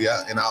like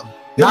and I'm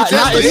not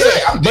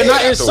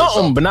in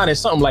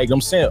something like I'm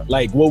saying.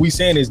 Like what we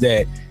saying is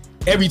that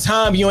every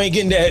time you ain't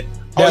getting that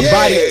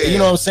body, you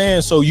know what I'm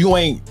saying. So you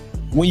ain't.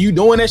 When you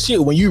doing that shit,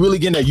 when you really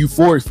getting that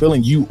euphoric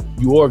feeling, you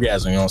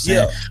orgasm, you know what I'm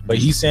saying? Yeah. But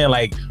he's saying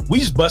like, we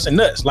just busting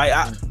nuts. Like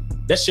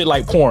that shit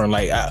like porn.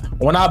 Like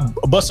when I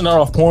busting nut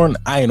off porn,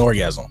 I ain't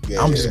orgasm.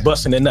 I'm just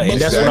busting a nut.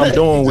 And that's what I'm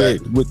doing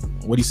with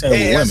what he's saying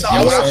with women. So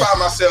when I find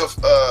myself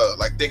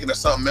like thinking of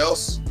something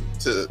else,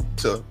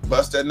 to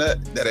bust that nut,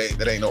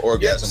 that ain't no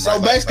orgasm. So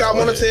right? basically, like, I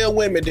want to tell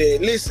women that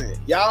listen,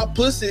 y'all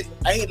pussy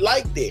ain't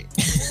like that.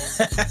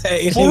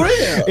 It For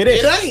ain't. real,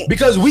 it ain't.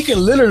 Because we can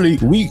literally,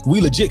 we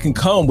legit can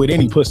come with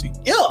any pussy.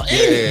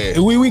 Yeah.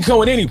 We come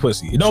with any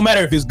pussy. It don't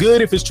matter if it's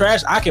good, if it's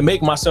trash. I can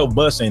make myself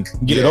bust and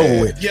get it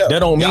over with. Yeah. That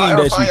don't mean y'all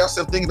ever that find you.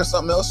 yourself thinking of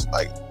something else,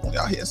 like when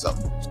y'all hitting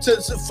something.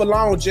 For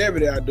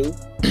longevity, I do.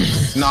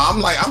 No,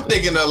 I'm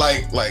thinking of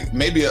like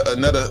maybe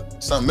another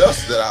something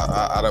else that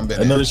I done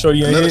been Another in.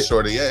 shorty, Another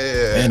shorty,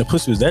 yeah. And the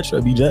pussy was that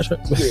short. Be that short.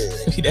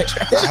 Yeah. Be that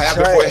short.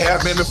 I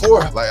have been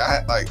before. Like I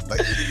had like.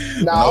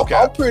 Nah, okay.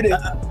 I'm pretty.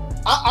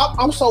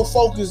 I'm so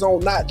focused on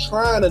not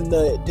trying to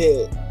nut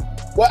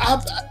that. Well,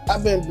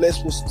 I've been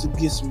blessed to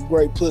get some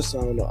great pussy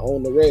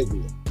on the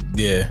regular.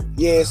 Yeah.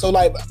 Yeah. So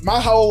like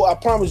my whole, I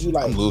promise you,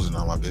 like I'm losing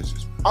all my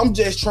bitches. I'm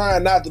just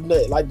trying not to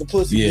nut like the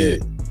pussy. Yeah.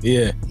 Good.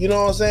 Yeah. You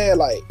know what I'm saying?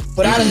 Like,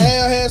 but I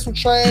had some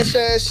trash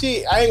ass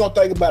shit. I ain't gonna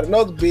think about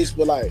another bitch,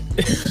 but like,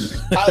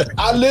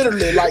 I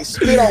literally like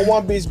spit on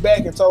one bitch back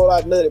and told her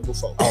I nutted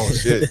before. Oh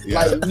shit!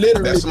 Yeah. Like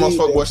literally. That's the most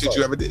did fuckboy that shit before.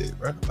 you ever did,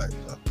 bro. Like,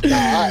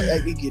 Nah,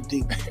 it get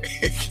deep.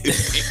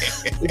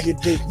 It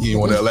get deep. You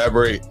want to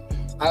elaborate?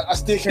 I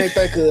still can't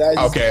think of it.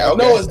 Okay. I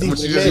know it's deep. But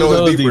you just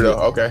know it's deeper though.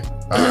 Okay.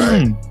 All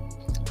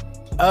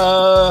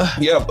right.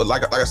 Yeah, but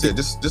like I said,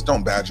 just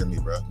don't badger me,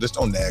 bro. Just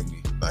don't nag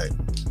me. Like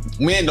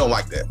men don't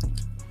like that.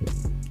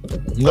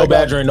 No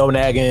badgering, no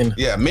nagging.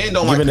 Yeah, men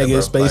don't Giving like that,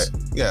 niggas bro. space.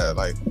 Like, yeah,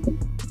 like.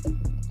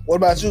 What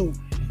about you?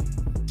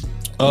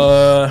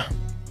 I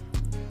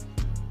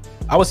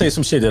would say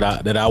some shit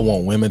that I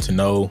want women to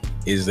know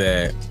is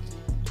that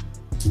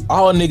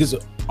all niggas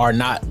are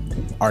not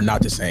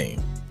the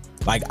same.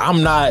 Like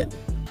I'm not.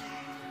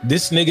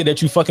 This nigga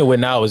that you fucking with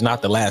now is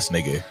not the last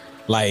nigga.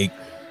 Like,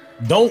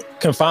 don't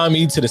confine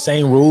me to the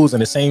same rules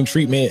and the same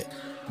treatment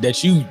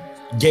that you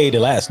gave the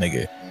last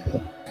nigga.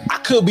 I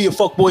could be a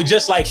fuckboy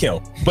just like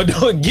him, but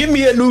give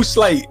me a new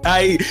slate.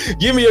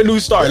 Give me a new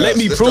start. Yeah, let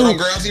me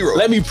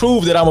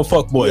prove that I'm a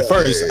fuckboy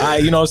first. Yeah.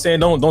 You know what I'm saying?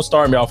 Don't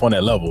start me off on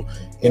that level.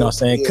 You know what I'm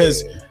saying?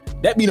 Because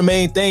that be the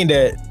main thing,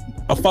 that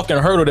a fucking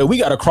hurdle that we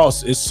gotta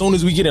cross as soon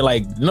as we get it.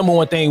 Like, number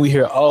one thing we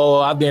hear,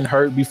 oh, I've been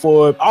hurt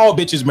before. All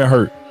bitches been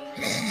hurt.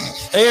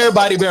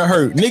 Everybody been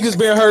hurt. Niggas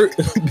been hurt.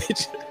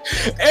 Bitch.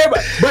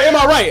 Everybody. But am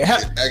I right?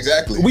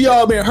 Exactly. We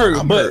all been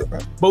hurt,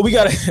 but we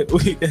gotta.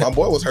 My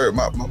boy was hurt.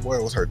 My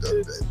boy was hurt the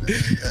other day.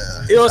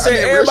 Yeah. You know what I'm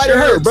saying? Everybody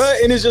hurt, bro.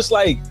 And it's just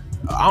like,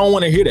 I don't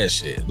want to hear that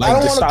shit. Like, I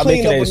don't just want to stop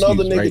clean making up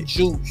that another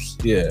excuse, nigga right? juice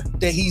Yeah,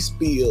 that he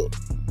spilled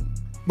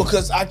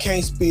because I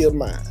can't spill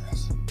mine.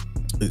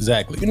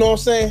 exactly. You know what I'm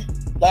saying?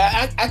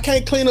 Like I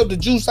can't clean up the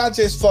juice. I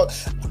just fuck.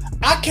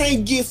 I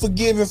can't get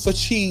forgiven for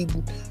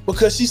cheating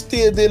because she's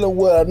still dealing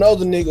with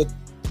another nigga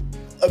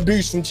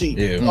abuse from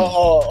cheating.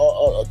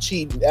 Yeah.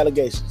 Cheating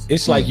allegations.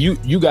 It's like you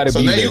gotta So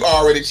be now there. you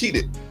already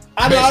cheated.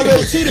 I know I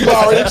already cheated, but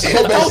I already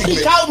cheated. Basically.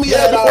 She caught me. Yeah,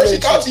 I before she already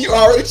caught you, you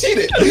already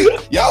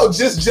cheated. Y'all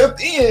just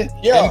jumped in.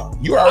 Yeah.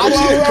 And you already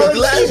cheated because the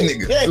last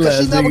nigga. Yeah,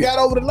 because she never got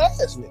over the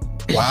last nigga.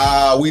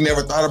 Wow, we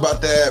never thought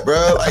about that,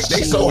 bro. Like,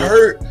 they so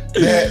hurt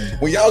that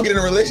when y'all get in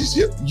a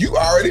relationship, you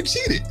already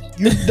cheated.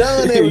 You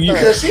done everything.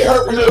 Because she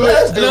hurt from the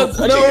last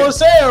I know dude. what I'm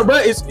saying, bro.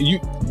 It's you.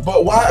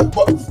 But why?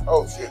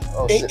 Oh shit.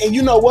 And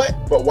you know what?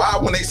 But why,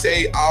 when they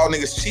say all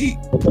niggas cheat,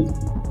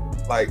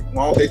 like,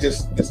 why don't they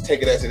just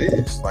take it as it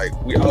is? Like,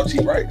 we all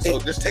cheat, right? So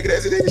just take it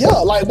as it is. Yeah,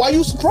 like why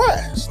you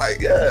surprised? Like,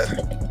 yeah.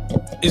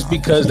 It's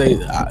because they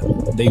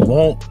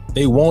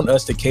want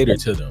us to cater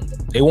to them.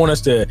 They want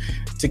us to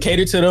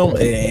cater to them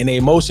and their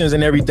emotions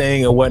and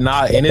everything and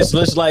whatnot. And it's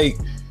just like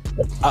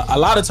a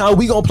lot of times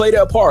we gonna play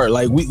that part.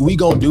 Like we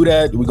gonna do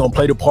that. We gonna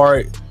play the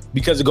part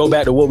because it go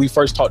back to what we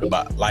first talked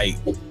about. Like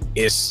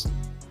it's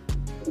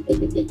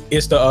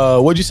the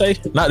what'd you say?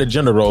 Not the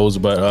gender roles,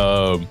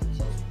 but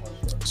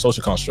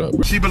social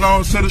construct. She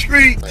belongs to the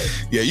street.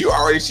 Yeah, you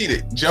already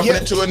cheated. Jumping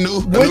into a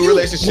new When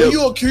relationship.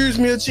 you accuse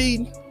me of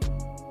cheating,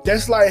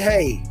 that's like,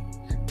 hey,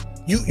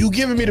 you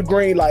giving me the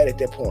green light at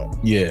that point.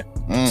 Yeah,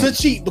 to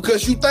cheat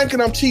because you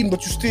thinking I'm cheating,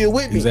 but you still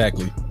with me.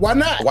 exactly. Why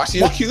not? Why she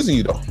accusing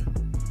you though?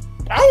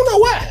 I don't know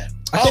why.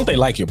 I think they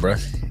like it, bro.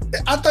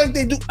 I think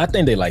they do. I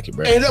think they like it,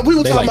 bro. And we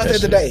were They talking like about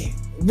that shit. today.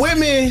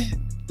 Women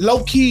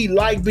low key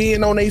like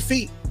being on their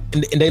feet.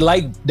 And they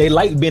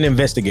like being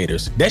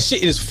investigators. That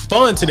shit is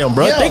fun to them,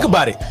 bro. Yeah. Think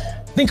about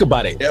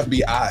it.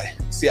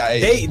 FBI,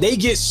 CIA. They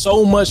get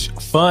so much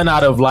fun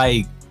out of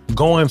like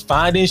going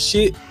finding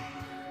shit.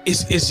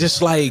 It's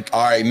just like,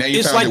 All right, now you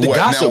it's found like it. the What?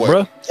 gossip, Now what?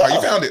 bro. Oh,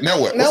 you found it. Now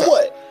what? Now What's up?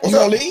 what? What's You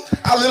gonna up? leave?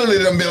 I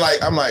literally done been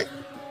like, I'm like,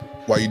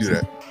 why you do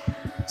that?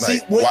 See,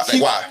 Like, when- why?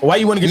 see- Why? Why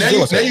you want to get Now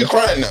your you feelings hurt?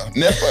 crying now.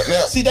 Now,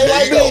 See, they there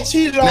like you go. being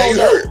cheated Now on.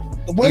 you hurt.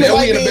 Women Now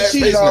like we in a being bad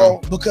cheated space on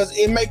now. because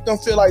it make them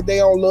feel like they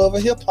don't love a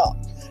hip hop.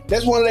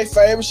 That's one of their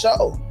favorite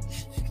shows.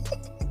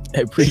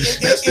 Hey,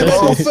 appreciate It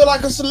make them feel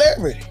like a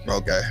celebrity.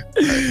 Okay.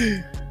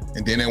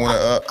 And then they want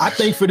to. I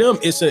think for them,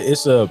 it's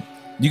a.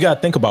 You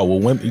gotta think about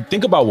what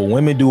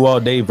women do all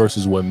day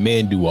versus what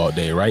men do all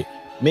day, right?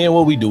 Men,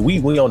 what we do? We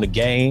on the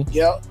game.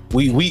 Yep.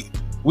 We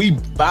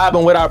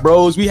vibing with our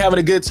bros. We having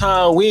a good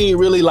time. We ain't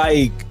really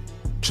like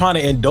trying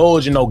to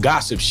indulge in no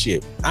gossip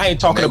shit. I ain't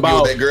talking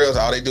about their girls.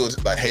 All they do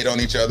is like hate on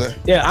each other.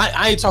 Yeah,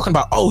 I ain't talking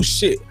about, oh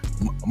shit,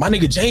 my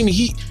nigga Jamie,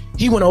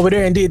 he went over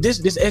there and did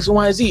this X,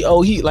 Y, and Z.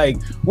 Oh, he like,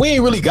 we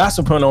ain't really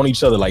gossiping on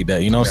each other like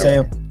that. You know what I'm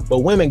saying? But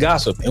women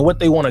gossip, and what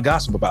they want to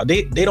gossip about,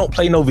 they don't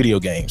play no video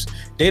games.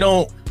 They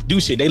don't do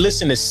shit. They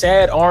listen to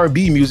sad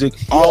R&B music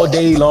all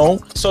day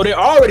long. So they're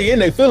already in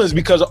their feelings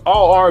because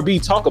all R&B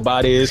talk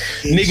about is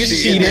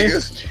niggas cheating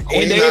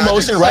and their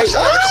emotion, right?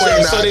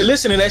 So they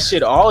listen to that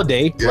shit all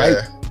day, right?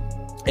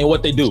 And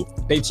what they do,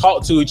 they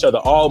talk to each other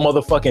all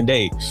motherfucking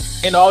day.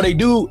 And all they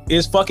do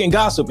is fucking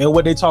gossip. And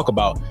what they talk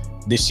about,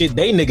 the shit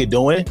they nigga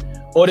doing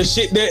or the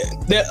shit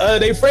that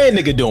they friend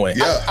nigga doing.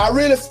 Yeah. I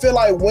really feel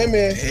like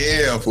women.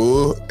 Yeah,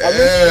 fool.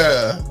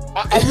 Yeah.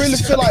 I really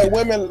feel like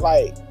women,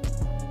 like,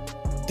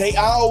 they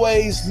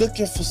always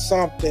looking for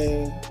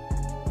something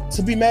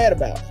to be mad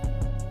about.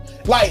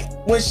 Like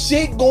when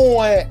shit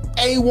going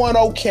A1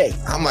 okay.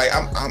 I'm like,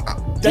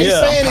 they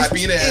saying I'm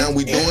happy down.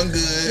 We doing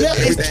good. Yeah,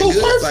 it's too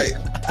good.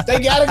 perfect. Like, they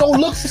gotta go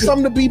look for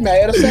something to be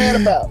mad or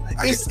sad about.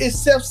 It's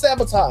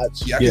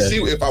self-sabotage. Yeah, I can see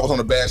if I was on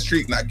a bad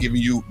streak, not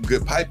giving you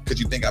good pipe because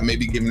you think I may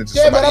be giving it to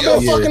but somebody I've been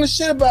else. fucking the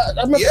shit about.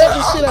 I've been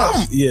fucking shit out.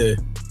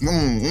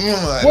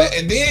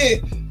 And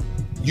then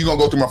you gonna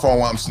go through my phone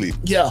while I'm asleep.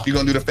 Yeah. You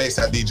gonna do the Face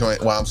ID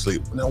joint while I'm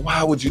asleep. Now,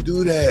 why would you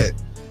do that?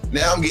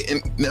 Now I'm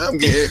getting me up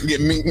in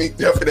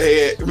the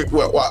head,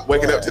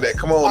 waking up to that.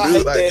 Come on,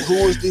 dude. I hate that.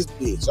 Who is this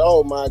bitch?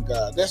 Oh my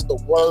God, that's the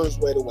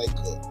worst way to wake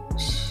up.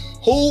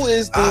 Who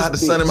is this? The bitch?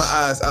 sun in my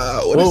eyes.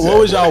 What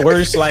was y'all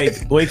worst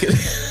like waking?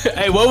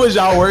 Hey, what was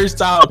y'all worst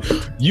time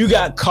you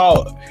got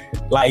caught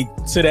like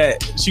to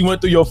that? She went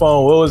through your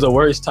phone. What was the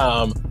worst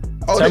time?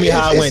 Tell me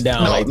how it went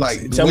down.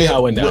 Tell me how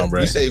it went down,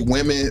 bro. You say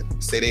women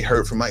say they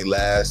hurt from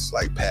past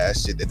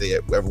shit that they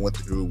ever went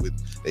through with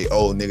they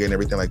old nigga and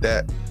everything like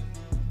that.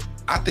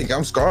 I think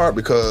I'm scarred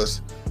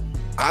because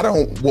I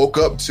don't woke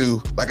up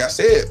to, like I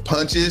said,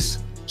 punches,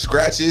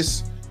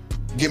 scratches,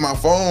 get my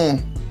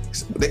phone.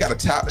 They got a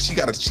towel. She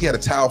had a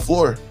towel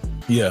floor.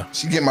 Yeah.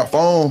 She get my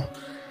phone,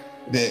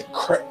 then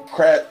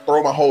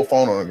throw my whole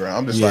phone on the ground.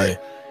 I'm just like,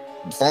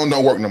 phone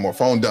don't work no more.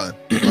 Phone done.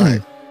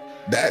 Like,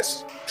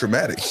 that's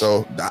traumatic.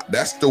 So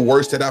that's the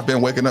worst that I've ever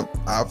been woken up.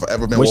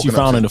 What she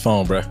found in the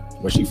phone, bro?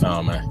 What she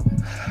found, man?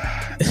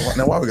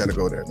 Now why we gotta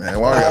go there, man?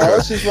 Why we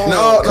gotta go?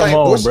 No, come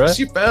on, bro.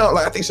 She found,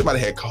 like, I think somebody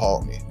had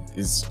called me.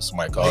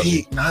 Somebody called you.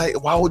 Late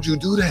night. Why would you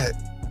do that?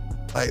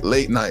 Like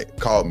late night,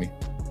 called me.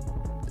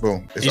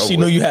 Boom. And she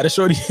knew you had a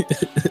shorty.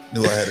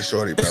 Knew I had a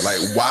shorty, bro. Like,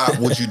 why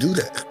would you do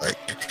that? Like,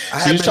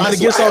 she was trying to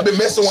get some.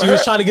 She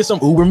was trying to get some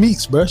Uber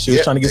Meats, bro. She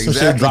was trying to get some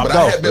shit dropped off.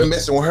 But I had been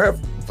messing with her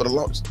for a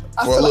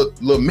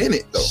little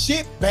minute though.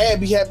 Shit bad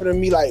be happening to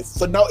me, like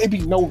it be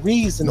no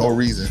reason. No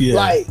reason. Yeah.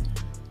 Like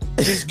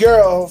this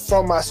girl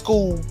from my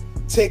school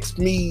text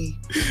me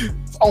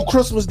on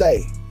Christmas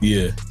Day.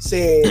 Yeah.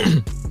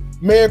 Said,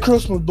 "Merry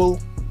Christmas, boo."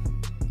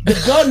 The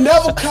girl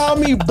never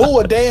called me boo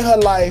a day in her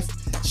life.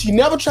 She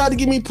never tried to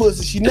give me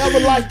pussy. She never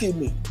liked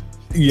me.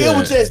 Yeah. It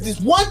was just this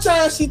one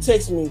time she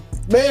texted me,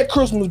 "Merry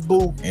Christmas,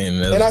 boo."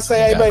 And I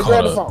say, "Hey, babe,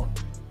 grab the phone."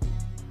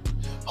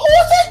 Who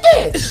was that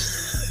bitch?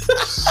 What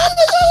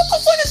the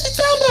fuck is she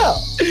talking about?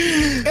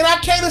 And I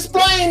can't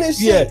explain this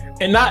shit. Yeah,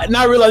 and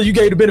not realize you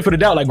gave the benefit of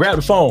the doubt. Like, grab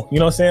the phone. You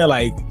know what I'm saying?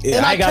 Like,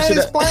 and I can't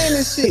explain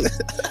this shit.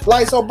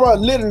 Like, so, bro,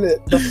 literally,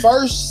 the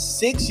first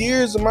 6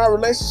 years of my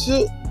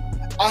relationship,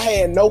 I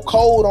had no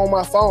code on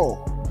my phone.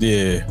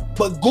 Yeah.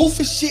 But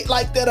goofy shit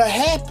like that'll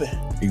happen.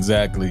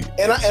 Exactly.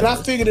 And I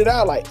figured it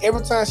out. Like,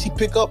 every time she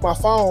pick up my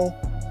phone,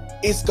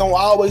 it's gonna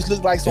always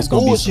look like some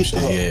bullshit to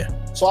her. Yeah.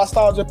 So I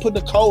started just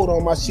putting the code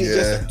on my shit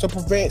just to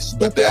prevent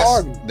stupid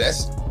arguments.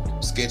 That's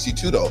sketchy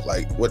too, though.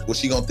 Like, what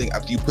she gonna think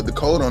after you put the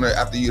code on her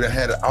after you done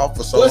had it off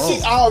for so long? Well,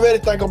 see, I already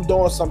think I'm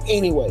doing something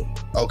anyway.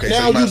 Okay,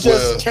 now so you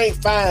just can't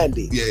find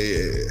it.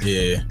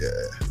 Yeah.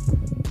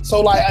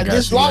 So like,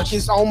 this lock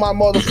is on my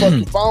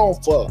motherfucking phone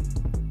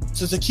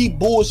to keep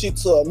bullshit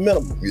to a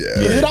minimum. Yeah.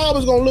 It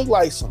always gonna look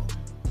like something.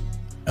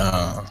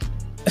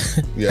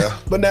 Yeah.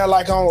 But now,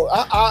 like,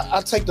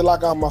 I take the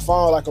lock off my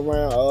phone like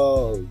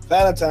around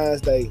Valentine's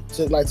Day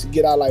to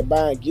get out, like,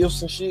 buying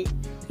gifts and shit.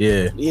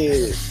 Yeah.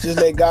 Just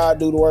let God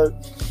do the work.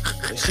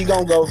 And she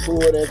gonna go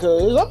through it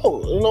because it's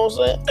over. You know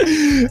what I'm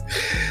saying?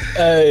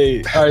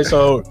 Hey, all right.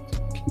 So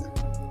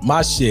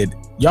my shit,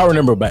 y'all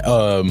remember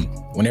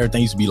when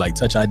everything used to be like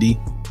Touch ID?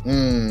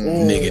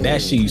 Nigga,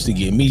 that shit used to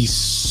get me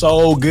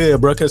so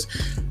good, bro. Cause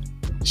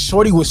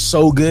shorty was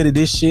so good at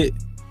this shit.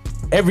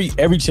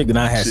 Every chick that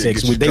I had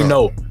sex with, they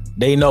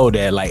know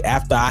that, like,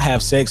 after I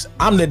have sex,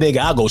 I'm the nigga.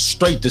 I go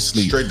straight to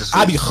sleep.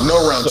 I be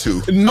no round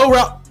two. No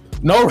round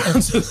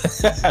two.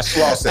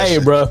 Hey,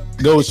 bro,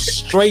 go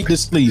straight to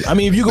sleep. I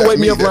mean, if you can wake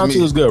me up round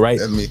two, it's good, right?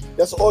 That's me.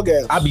 That's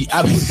orgasm. I be.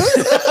 I'm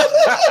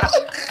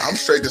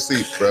straight to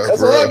sleep, bro.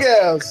 That's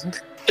orgasm.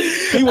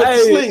 He went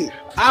to sleep.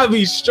 I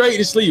be straight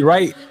to sleep,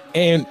 right?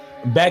 And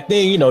back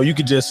then, you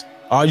could just,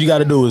 all you got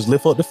to do is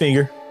lift up the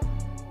finger,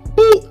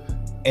 boop,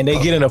 and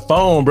they get in the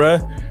phone, bro.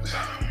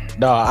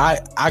 No, I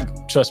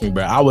trust me,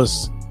 bro. I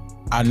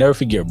never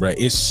forget, bro.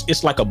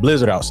 It's like a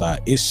blizzard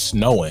outside. It's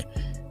snowing.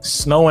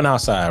 snowing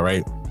outside,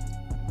 right?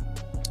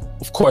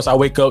 Of course, I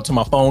wake up to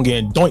my phone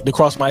getting doinked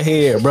across my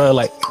head, bro.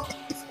 Like,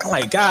 I'm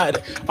like,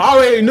 God, I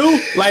already knew.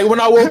 Like when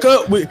I woke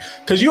up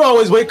because you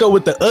always wake up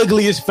with the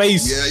ugliest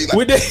face. Yeah,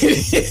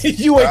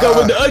 you wake up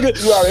with the ugly.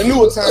 You already knew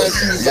what time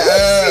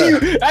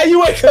it was. You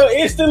wake up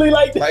instantly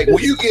like that. Like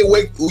when you get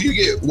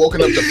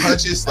woken up to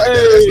punches, like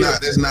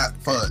that's not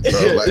fun,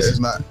 bro. Like it's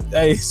not.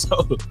 Hey,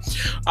 so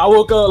I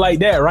woke up like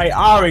that, right?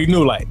 I already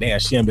knew, like, damn,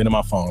 she ain't been in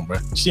my phone, bro.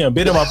 She ain't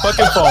been in my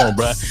fucking phone,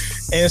 bro.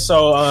 And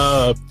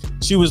so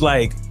she was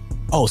like,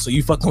 "Oh, so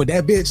you fucking with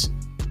that bitch?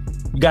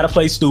 You gotta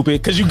play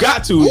stupid, cause you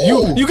got to.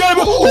 You gotta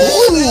be.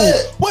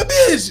 What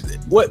bitch?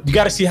 What? You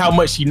gotta see how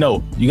much she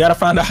know. You gotta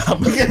find out how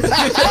much. You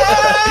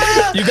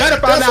gotta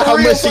find out how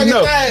much she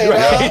know,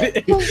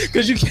 right?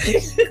 Cause you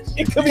can't.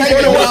 It could be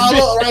one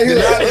right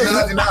here.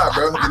 Deny,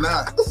 bro.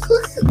 Deny.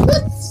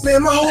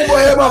 Man, my homeboy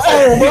had my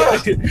phone,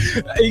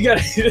 bro. You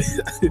gotta.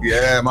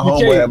 Yeah, my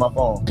homeboy had my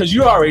phone. Cause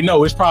you already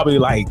know it's probably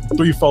like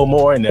 3-4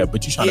 more in there,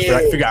 but you trying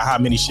to figure out how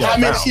many shit. How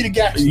many shit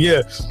got you?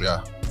 Yeah.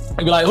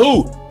 You'd be like,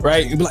 who?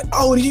 Right? You'd be like,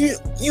 oh, you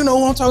know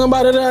what I'm talking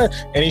about? And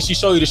then she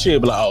show you the shit.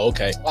 Be like, oh,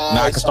 okay.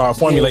 Now I can start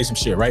formulating some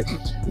shit, right?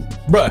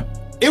 Bruh,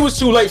 it was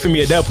too late for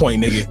me at that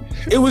point, nigga.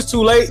 It was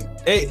too late.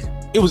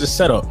 It was a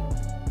setup.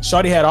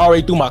 Shawty had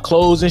already threw my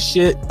clothes and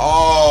shit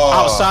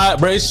outside,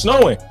 bruh. It's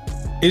snowing.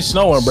 It's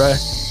snowing, bruh.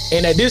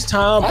 And at this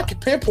time, I can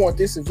pinpoint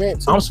this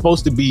event too. I'm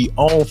supposed to be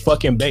on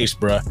fucking base,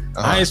 bruh.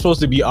 I ain't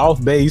supposed to be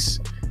off base.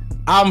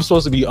 I'm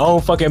supposed to be on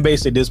fucking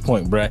base at this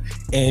point, bruh.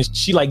 And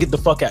she like, get the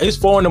fuck out. It's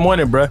 4 in the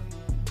morning, bruh.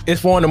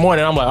 It's 4 in the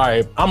morning. I'm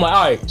like, all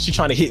right. She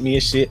trying to hit me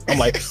and shit. I'm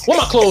like, where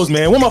my clothes,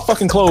 man? Where my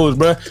fucking clothes,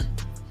 bruh?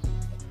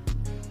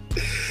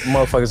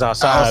 Motherfuckers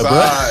outside,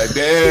 bruh.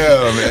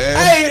 Damn, man.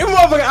 Hey,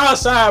 motherfucker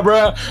outside,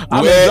 bruh.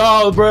 I'm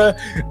exhausted, bruh.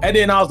 And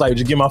then I was like,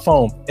 just get my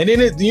phone. And then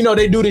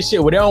they do this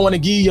shit where they don't want to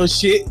give you your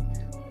shit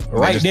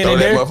right then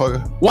and there.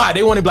 Why?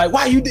 They want to be like,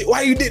 why you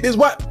did this?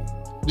 What?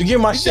 You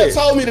give my shit. You just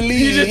told me to leave.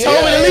 You just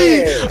told me to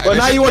leave. But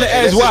now you want to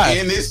ask why.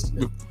 In this,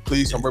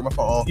 please don't break my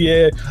phone.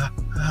 Yeah.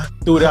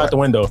 Threw it out the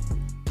window.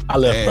 I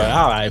left, bro.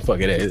 All right, fuck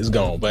it. It's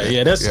gone. But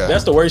yeah,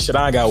 that's the worst shit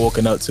I got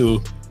woken up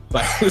to.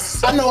 Like,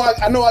 I know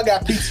I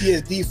got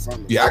PTSD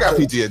from it. Yeah, I got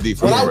PTSD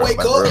from it. When I wake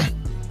up.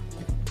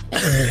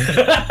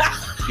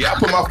 Yeah, I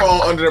put my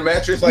phone under the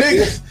mattress like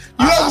this.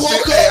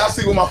 I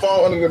sleep with my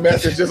phone under the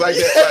mattress just like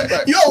that.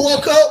 Like. You don't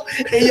woke up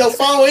and your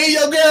phone and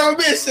your girl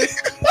missing.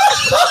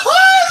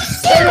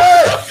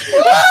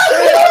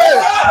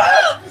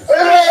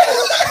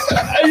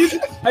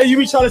 Hey, you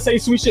be trying to say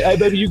sweet shit. Hey,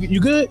 baby, you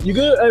good? You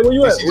good? Hey, where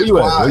you at? Where you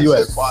at? Where you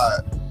at?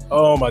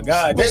 Oh my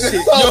God, that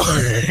shit.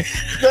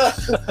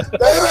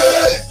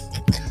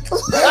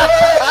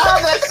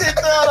 That shit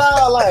felt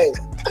out like.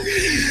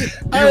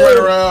 You run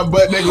around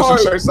butt naked with some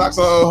shirt socks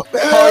on.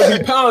 Heart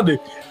be pounded.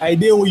 Hey,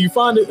 then when you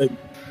find it,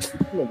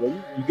 come on, bro,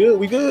 you good?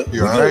 We good?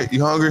 You all right?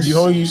 You hungry? You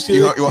hungry? You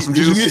still? You want some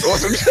juice? You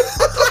want some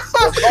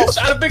juice?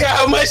 Trying to figure out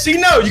how much she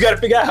know. You got to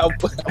figure out how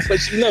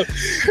much she know.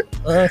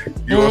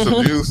 You want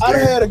some juice? I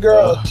done had a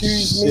girl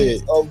accuse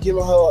me of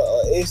giving her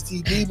a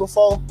STD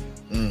before,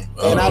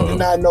 and I did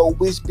not know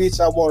which bitch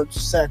I wanted to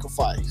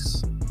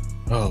sacrifice.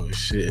 Oh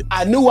shit!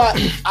 I knew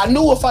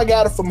if I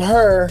got it from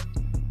her,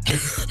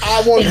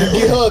 I wanted to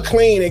get her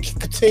clean and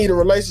continue the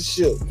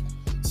relationship.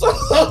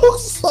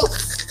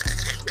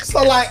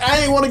 So like,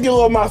 I ain't want to give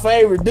her my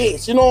favorite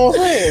bitch. You know what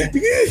I'm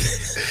saying?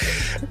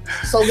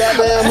 So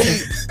goddamn,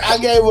 I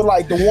gave her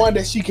like the one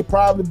that she could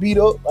probably beat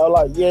up. I was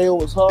like, yeah, it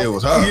was her. It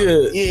was her.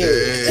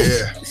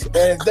 Yeah.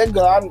 And that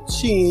girl,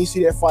 she ain't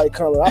see that fight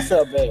coming. I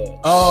felt bad.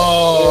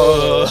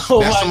 Oh that's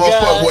the most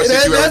fuckboy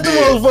shit you ever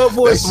did.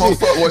 That's the most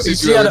fuckboy shit you ever did.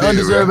 She had an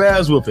undeserved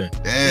ass whooping.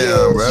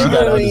 Damn, bro. She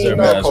got an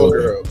undeserved ass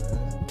whooping.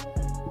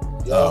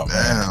 Oh,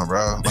 damn,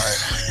 bro. Like,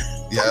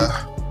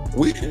 yeah.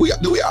 We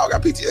all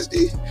got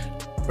PTSD?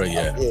 Bro,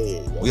 yeah.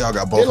 We all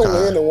got both kinds.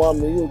 Dealing with any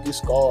woman, you'll get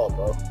scarred,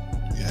 bro.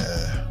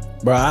 Yeah.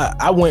 Bro,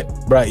 I went,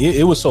 bro,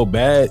 it was so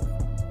bad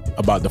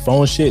about the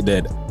phone shit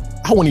that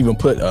I wouldn't even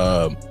put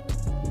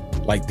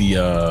like the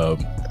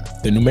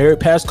numeric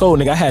passcode.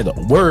 Nigga, I had the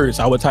words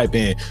I would type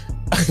in.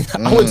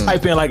 I would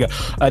type in like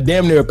a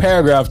damn near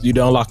paragraph to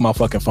unlock my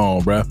fucking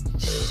phone, bro.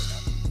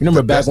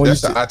 Remember back when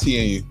that's the IT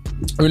in you.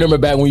 Remember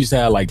back when you used to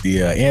have like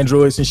the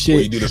Androids and shit?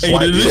 Where you do the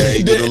swipe,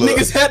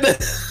 niggas had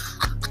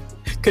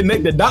to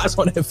connect the dots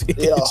on that bitch.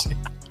 Yeah.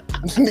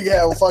 Nigga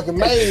have a fucking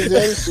maze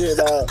and shit.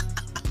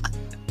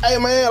 Hey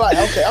man, like,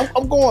 okay,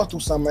 I'm going through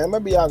something, man.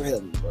 Maybe y'all can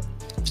help me, bro.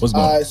 What's going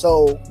on? All right,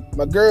 so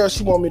my girl,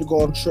 she want me to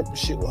go on a trip and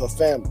shit with her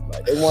family.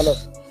 Like,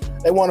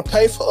 they wanna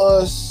pay for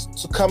us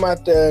to come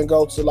out there and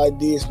go to like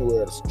Disney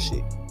World or some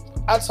shit.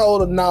 I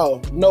told her no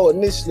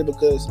initially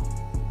because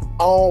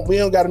we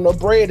don't got enough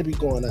bread to be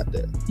going out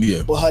there.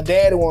 Yeah. But her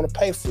daddy want to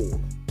pay for it.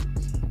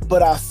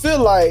 But I feel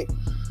like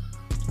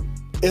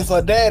if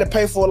her daddy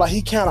pay for it, like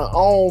he kind of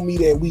own me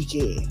that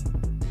weekend.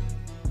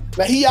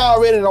 Like he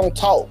already don't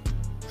talk.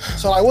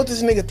 So like, what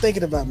this nigga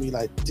thinking about me?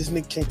 Like, this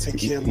nigga can't take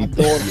care of my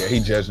daughter. Yeah, he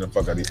judging the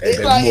fuck out of these. Hey,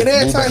 baby, like, and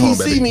every time he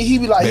see me, he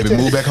be like, baby,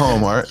 move back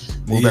home, all right?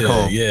 Move back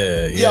home.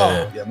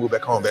 Yeah, move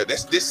back home, baby.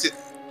 This shit.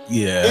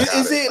 Yeah.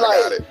 Is it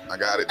like I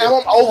got it. am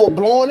I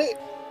overblowing it?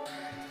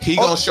 He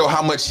gonna show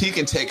how much he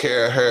can take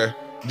care of her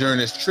during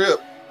this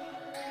trip.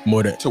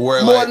 More than to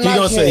where more like than he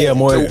gonna say yeah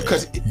more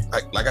because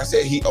like I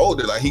said, he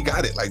older, like he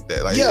got it like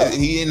that, like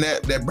he in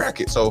that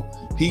bracket, so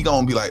he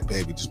gonna be like,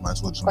 baby, just might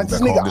as well just like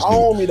move this back home.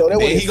 nigga own me though.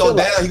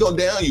 That He gonna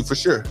down you for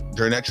sure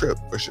during that trip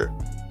for sure.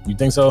 You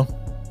think so?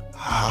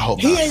 I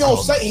hope he not. ain't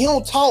gonna say he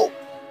don't talk,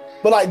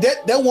 but like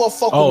that won't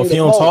fuck with me. Oh, if he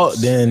don't most. talk,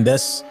 then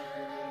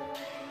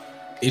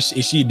is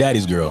she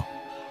daddy's girl?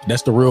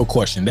 That's the real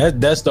question.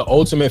 That's the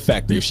ultimate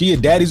factor. If she a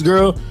daddy's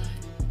girl,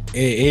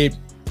 it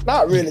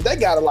not really. They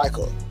got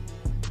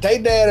they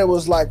daddy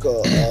was like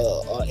a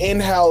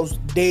in-house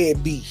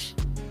deadbeat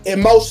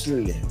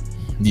emotionally.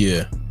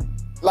 Yeah.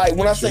 Like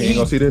when I say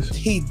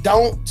he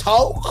don't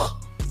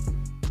talk.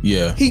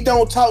 Yeah. He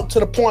don't talk to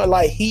the point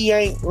like he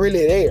ain't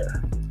really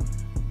there.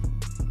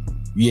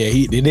 Yeah,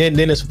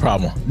 then it's a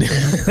problem.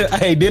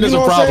 Hey, then it's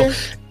a problem.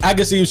 I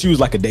can see if she was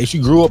like she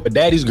grew up a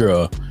daddy's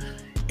girl,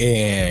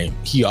 and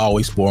he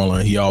always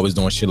spoiling, he always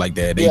doing shit like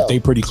that. They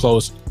pretty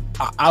close.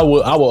 I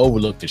will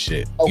overlook the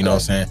shit. Okay. You know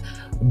what I'm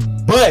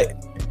saying?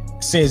 But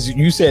since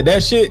you said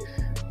that shit,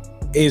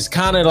 it's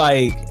kind of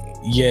like,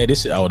 yeah,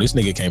 this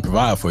nigga can't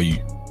provide for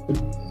you.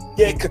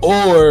 Yeah,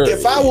 or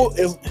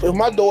if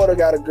my daughter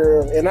got a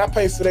girl and I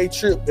pay for their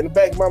trip, in the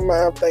back of my mind,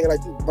 I'm thinking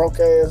like this broke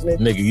ass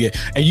nigga. Yeah,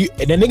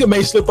 and that nigga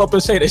may slip up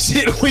and say that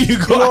shit when you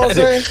go. You know what I'm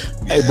saying?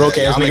 Hey, broke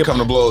ass nigga, I might come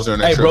to blows during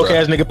that trip. Hey, broke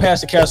ass nigga,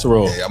 pass the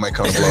casserole. Yeah, I might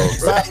come to blows,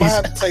 bro. I might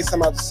have to take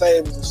some out the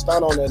savings and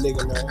stunt on that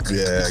nigga, man.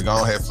 Yeah,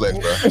 go ahead, flex,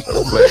 bro.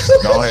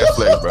 Go ahead,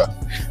 flex, bro.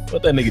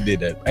 What that nigga did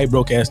that? Hey,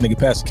 broke ass nigga,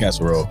 pass the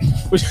casserole.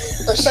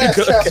 Pass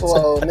the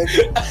casserole,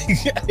 nigga.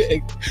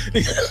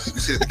 You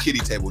sit at the kitty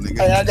table, nigga.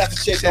 Hey, I got the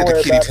shit. Don't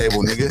worry about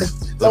table,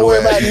 nigga. Don't worry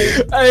about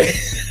it.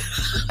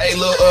 Hey,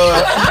 look, I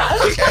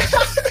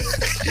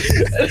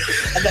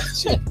got the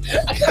shit.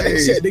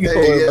 Nigga,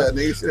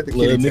 sit at the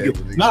kitty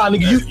table, nigga. Nah,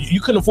 nigga,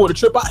 you couldn't afford a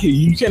trip out here.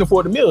 You can't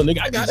afford a meal,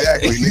 nigga. I got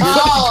exactly,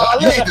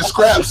 nigga. You need the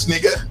scraps,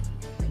 nigga.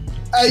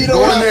 Hey, you know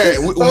go in there.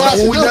 When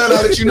we done,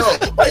 I'll let you know.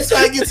 Wait till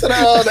I get to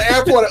the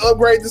airport and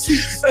upgrade the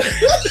seats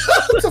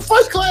to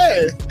first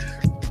class.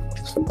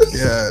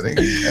 Yeah,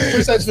 nigga.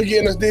 Appreciate you for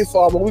getting us this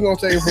far, but we're gonna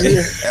take it from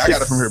here. Hey, I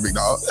got it from here, big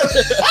dog.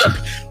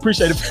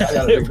 Appreciate it. I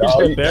got it,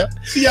 big dog.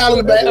 See y'all in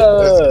the back.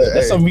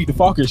 That's some Meet the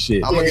Fokker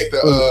shit. I'm gonna get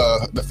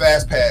the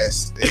fast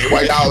pass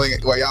while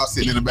y'all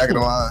sitting in the back of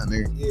the line,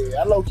 nigga. Yeah,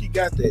 I low key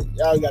got that.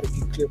 Y'all gotta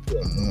get clipped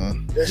up.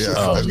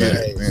 Let's get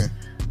it, man.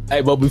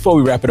 Hey, but before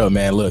we wrap it up,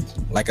 man, look,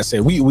 like I said,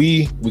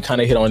 we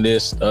kind of hit on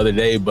this the other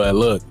day, but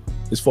look,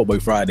 it's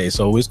Footboy Friday,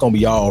 so it's gonna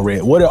be all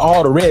red. What are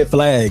all the red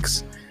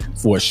flags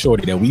for a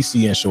shorty that we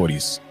see in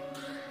shorties?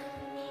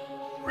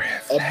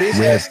 A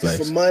bitch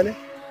asking for money.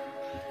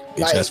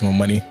 Bitch asking for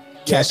money.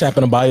 Cash App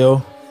in the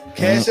bio.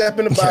 Cash App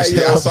in the bio.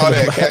 Yeah, I saw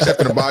that. Cash App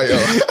in the bio.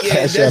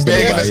 Yeah, that's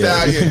begging the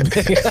stallion.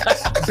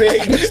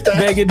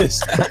 Begging the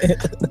stallion.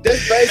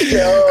 That's basically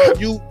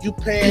you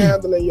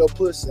panhandling your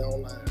pussy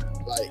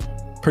online, like.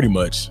 Pretty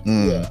much.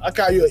 Yeah, I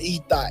call you an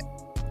e-thot.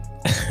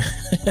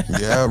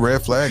 Yeah,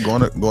 red flag.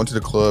 Going to the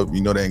club,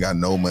 you know they ain't got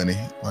no money,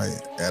 like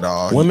at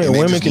all. Women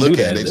can do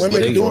that.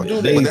 Women do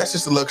that. But that's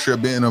just the luxury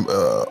of being a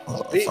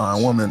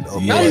fine woman.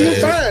 Not even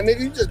fine, nigga.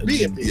 You just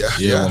be a bitch.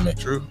 Yeah, woman.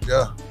 True.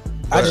 Yeah.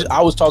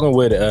 I was talking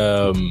with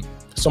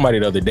somebody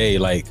the other day,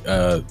 like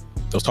was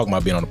talking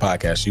about being on the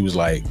podcast. She was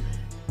like,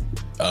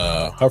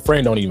 her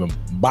friend don't even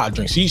buy a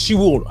drink.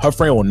 Her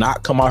friend will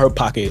not come out her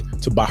pocket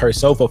to buy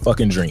herself a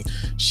fucking drink.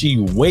 She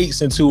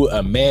waits until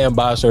a man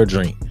buys her a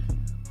drink.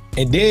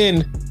 And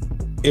then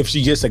if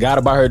she gets a guy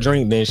to buy her a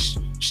drink, then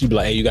she be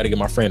like, hey, you got to get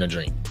my friend a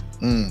drink.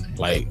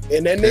 Like,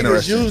 and that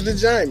nigga's usually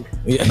Jamie.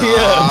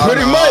 Yeah,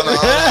 pretty much.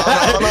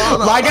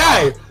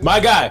 My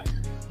guy.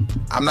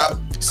 I'm not.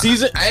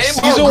 Season one.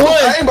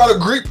 I ain't about a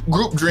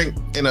group drink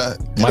in a.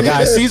 My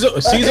guy, season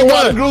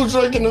one. Group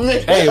drink in the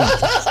mix. Hey,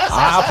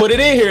 I'll put it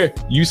in here.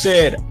 You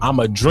said I'm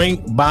a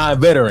drink buying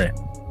veteran.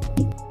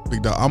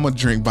 Big dog, I'm a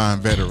drink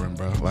buying veteran,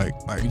 bro. Like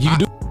you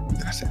do.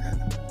 Did I say that?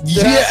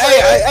 Yeah,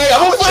 hey,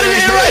 I'm gonna put it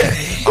in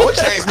right. I'm a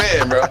changed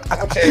man, bro.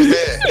 I'm a changed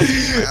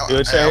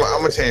man.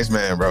 I'm a changed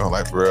man, bro.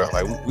 Like for real.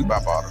 Like we buy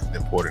bottles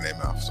and pour it in their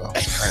mouth. So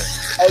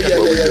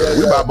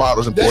we buy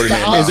bottles and pour it in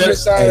their mouth.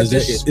 Is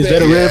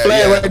that a red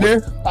flag right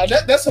there?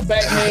 That's a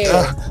backhand.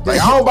 Like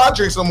I don't buy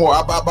drinks no more.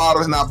 I buy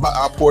bottles and I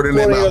pour it in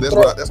their mouth.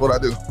 That's what I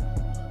do.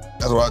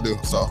 That's what I do.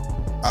 So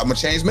I'm a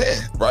changed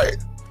man, right?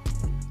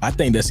 I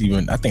think that's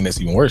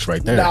even worse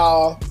right there.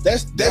 Nah,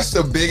 that's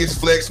the biggest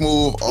flex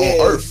move on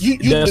earth.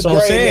 That's what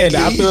I'm saying.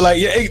 I feel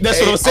like that's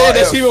what I'm saying.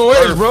 That's even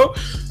worse, bro.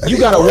 You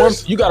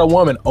got a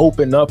woman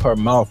open up her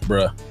mouth,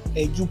 bro.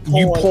 And you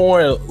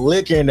pouring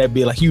liquor in that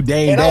bitch like you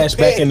Dame Dash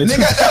back in the.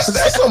 Nigga,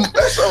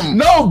 that's some.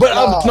 No, but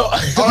no.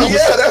 Oh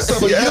yeah, that's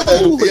some.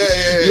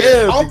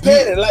 Yeah. I'm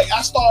petting. Like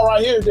I start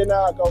right here, then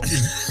I go.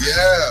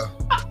 Yeah.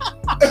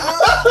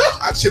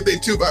 I chip they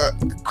tube. I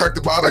crack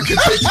the bottle. Get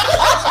they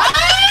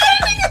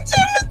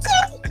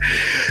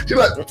She's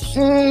like,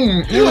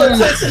 you were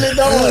texting it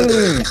down.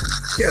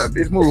 Yeah,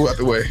 bitch, move out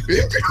the way.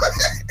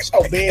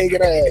 So big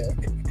and ass.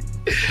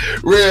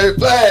 Red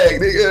flag,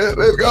 nigga.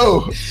 Let's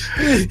go.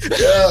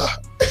 Yeah.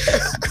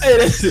 Hey,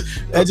 that's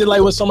just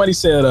like what somebody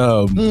said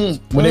when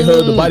they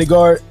heard the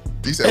bodyguard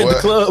He said at what?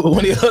 the club.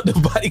 When they heard the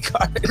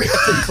bodyguard at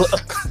the club.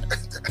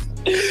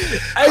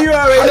 Hey, you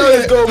already know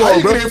this going How on,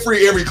 you bro. get in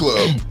free every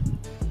club?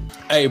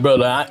 Hey, bro,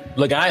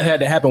 look, I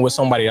had to happen with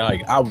somebody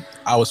like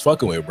I was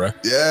fucking with, bro.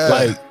 Yeah.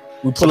 Like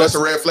we So pull that's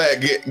up. a red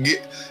flag.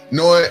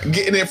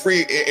 Getting in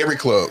free in every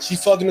club. She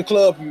fucking the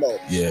club promoter.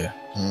 Yeah.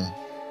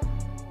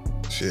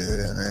 Shit,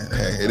 man.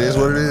 Hey, it is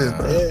what it is,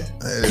 bro. Yeah.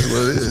 It is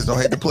what it is. Don't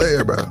hate the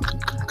player, bro.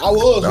 I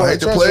was. Don't on hate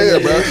the trust player,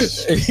 me, bro.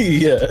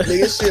 nigga. Yeah.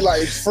 Nigga, shit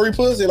like free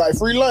pussy, like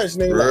free lunch,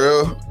 nigga. Like,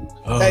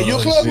 Real. hey, you a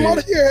club shit.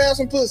 promoter? Here, have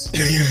some pussy.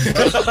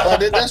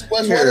 That's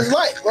what it's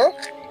like, bro.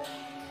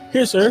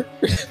 Here, sir.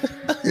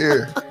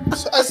 Here. I'm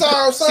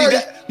sorry. See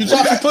that? You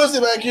dropped your pussy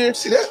back here.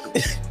 See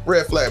that?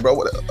 Red flag, bro.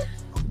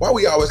 Why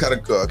we always gotta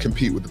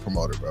compete with the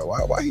promoter, bro?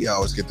 Why he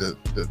always get the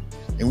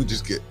and we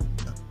just get.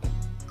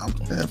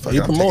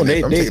 You promote.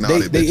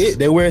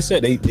 They where it's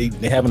at. They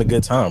having a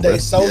good time, bro. They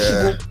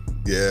sociable.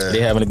 Yeah. They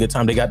having a good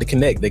time. They got the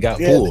connect. They got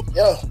Yeah, pool.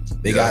 yeah.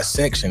 They got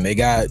section. They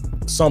got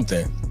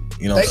something.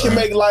 You know, They can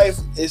make life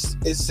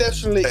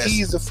exceptionally Best.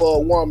 easier for a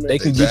woman they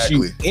can get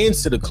you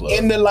into the club.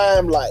 in the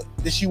limelight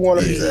that she want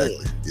to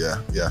Exactly. be in.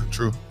 Yeah.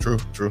 True.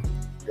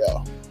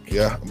 Yeah.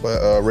 Yeah.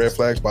 But red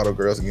flags, bottle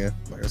girls again.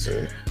 Like I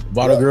said.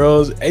 Bottle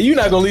girls. Hey, you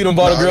not gonna leave them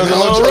bottle girls I'm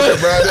alone, joking,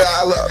 bro?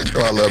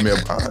 bro. I love me. I'm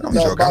joking. I'm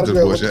Bottle just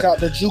girl, bullshit.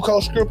 the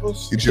JUCO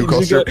strippers. You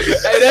JUCO strip.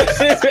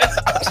 Hey,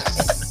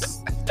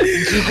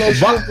 JUCO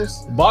strippers.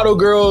 bottle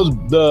girls,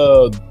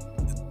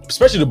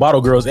 especially the bottle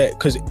girls,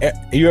 because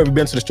you ever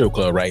been to the strip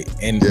club, right?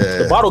 And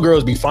the bottle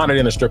girls be finer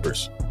than the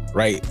strippers,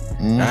 right?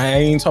 I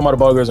ain't talking about the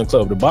bottle girls in the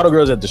club. The bottle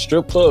girls at the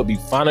strip club be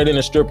finer than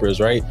the strippers,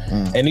 right?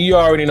 And you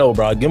already know,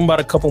 bro. Give them about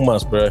a couple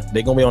months, bro.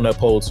 They gonna be on that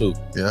pole too.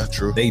 Yeah,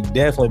 true. They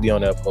definitely be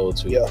on that pole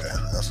too. Yeah. Yeah,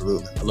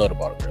 absolutely. I love the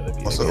bottle girl.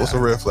 What's a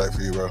red flag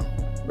for you, bro?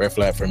 Red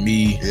flag for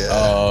me. Yeah.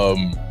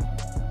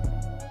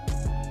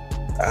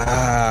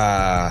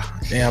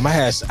 Damn, I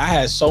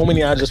had so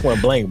many I just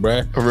went blank,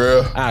 bro. For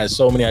real? I had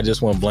so many I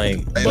just went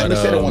blank. Hey, but let me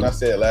say the one I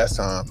said last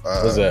time.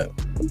 what's that?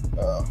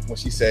 When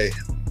she say,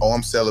 "Oh,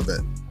 I'm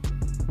celibate."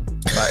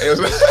 Like it was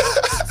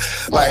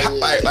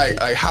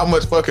like how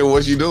much fucking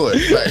was you doing?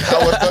 Like how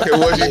much fucking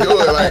was you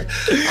doing? Like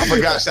I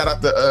forgot. Shout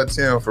out to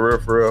Tim for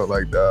real.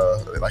 Like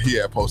he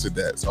had posted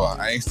that, so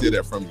I ain't steal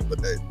that from you, but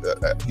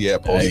he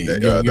had posted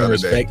that the other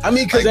day. I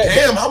mean, cause Like,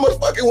 damn, how much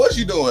fucking was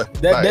you doing?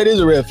 that is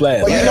a red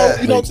flag.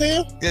 Well, you know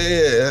Tim?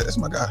 Yeah, that's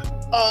my guy.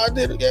 I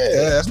did it. Yeah,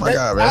 Yeah, that's my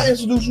guy, man. I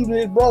introduced you to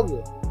his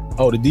brother.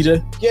 Oh, the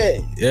DJ?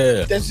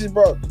 Yeah. That's his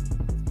brother.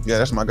 Yeah,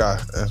 that's my guy.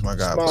 That's my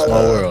guy. Small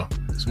Small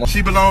world.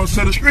 She belongs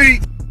to the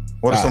street.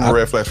 What are some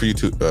red flags for you,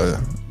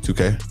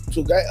 2K?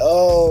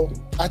 So,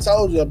 I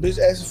told you, a bitch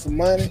asking for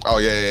money. Oh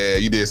yeah,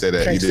 you did say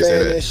that. Can't You did say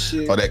stand that. that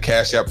shit. Oh, that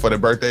cash app for the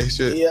birthday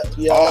shit. Yeah.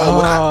 Oh,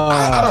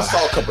 I done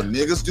saw a couple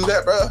niggas do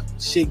that, bro.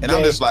 Shit, And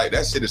I'm just like,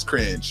 that shit is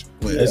cringe.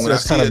 When That's I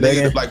see a kinda nigga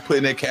begging. like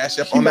putting that cash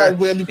up He on might there, as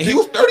well be and he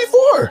was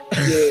 34.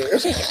 Yeah.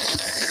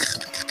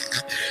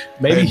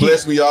 Maybe Hey,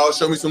 bless me, y'all.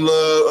 Show me some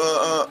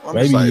love. I'm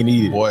Maybe just like, you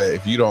need it. boy,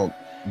 if you don't,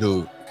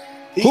 dude,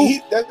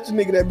 That's the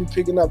nigga that be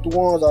picking up the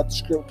ones out the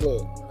strip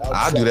club.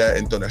 I'll do that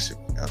and throw that shit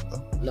out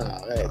though. Nah,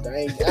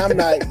 I'm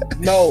not.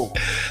 No,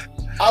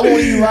 I won't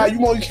even ride.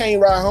 You can't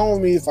ride home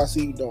with me if I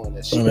see you doing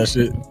that shit. that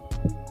shit.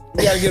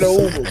 We gotta get an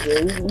Uber,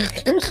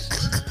 bro.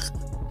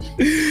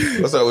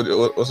 What's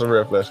up? What's a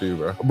red flag for you,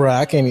 bro? Bro,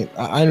 I can't even,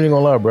 I ain't even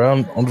gonna lie,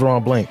 bro. I'm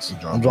drawing blanks.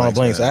 I'm drawing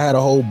blanks. man. I had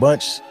a whole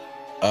bunch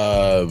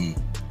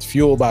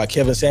fueled by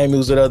Kevin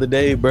Samuels the other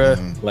day, bro.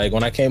 Like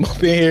when I came up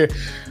in here,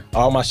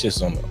 all my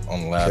shit's on the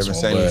last Kevin one.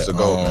 Samuels but, a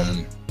goat,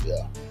 man.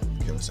 Yeah.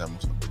 Kevin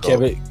Samuels. a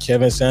goat.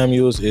 Kevin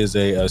Samuels is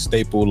a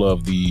staple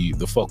of the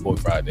Fuckboy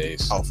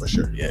Fridays. Oh, for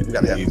sure. Yeah, we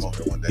gotta have him on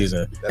here one day. He's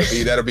a,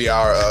 That'll be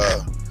our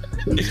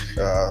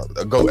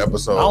a GOAT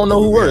episode. I don't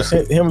know who worse,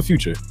 him or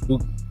Future.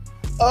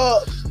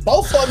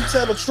 Both of them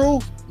tell the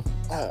truth,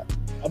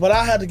 but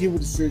I had to give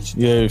it the Future.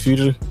 Yeah,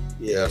 Future.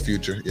 Yeah,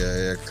 Future.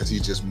 Yeah, because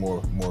he's just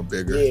more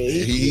bigger.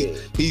 Yeah,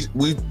 he's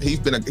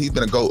been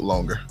a GOAT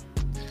longer.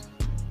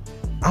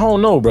 I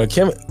don't know, bro.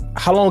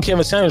 How long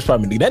Kevin Samuels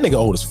probably? That nigga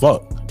old as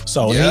fuck.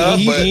 So Yeah,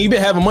 he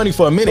been having money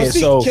for a minute. But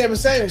see, so Kevin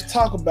Samuels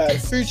talk about it.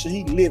 Future,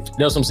 he lived.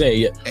 that's what I'm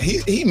saying. Yeah, And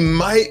he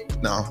might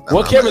no.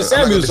 Well, Kevin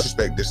Samuels-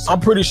 disrespect this. I'm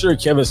pretty sure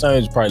Kevin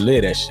Samuels probably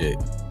live that shit.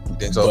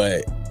 So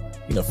But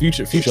you know,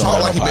 Future he on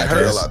talk like the he been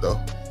hurt a podcast. lot though.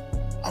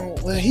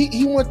 Well,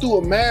 he went through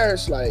a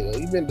marriage. Like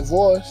he been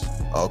divorced.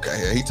 Okay,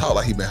 yeah, he talk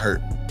like he been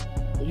hurt.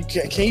 You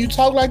can you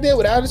talk like that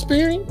without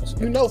experience?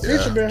 You know, Future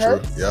Yeah, been true.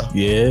 hurt. Yeah.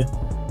 Yeah.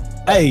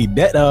 Hey,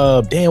 that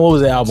damn, what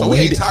was that album? So we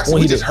ain't toxic.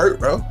 We just hurt,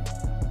 bro.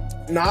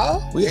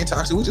 Nah, We ain't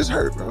toxic. We just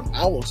hurt, bro.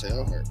 I won't say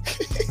I'm hurt.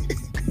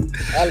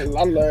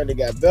 I learned it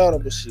got better,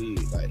 but shit,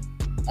 like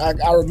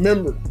I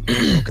remember.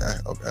 Okay.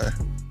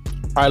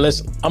 All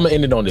right, I'm gonna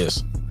end it on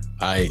this.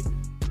 All right.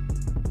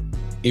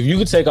 If you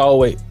could take all the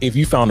way, if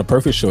you found the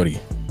perfect shorty,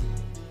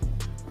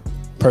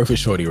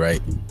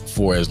 right?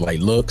 For as like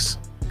looks,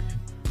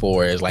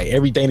 for as like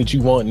everything that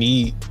you want,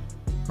 need,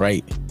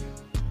 right?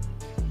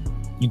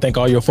 you think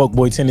all your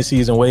fuckboy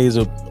tendencies and ways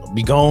will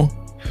be gone,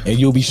 and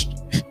you'll be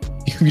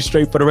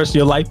straight for the rest of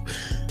your life?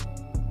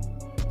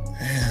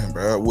 Man,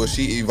 bro, will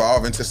she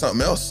evolve into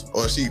something else,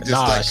 or she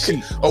just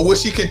or will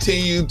she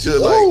continue to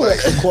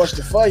like? That's a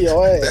question for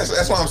your ass.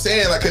 That's what I'm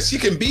saying. Like, cause she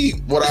can be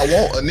what I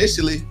want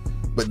initially,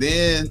 but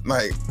then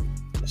like.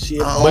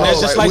 But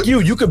that's just like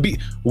you could be.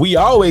 We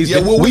always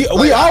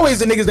we always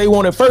the niggas they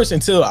want it first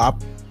until our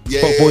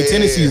fuckboy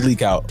tendencies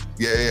leak out.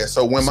 Yeah.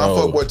 So when my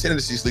fuckboy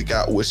tendencies leak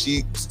out, will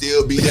she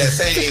still be that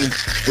same?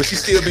 Will she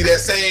still be that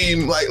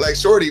same like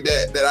shorty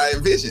that I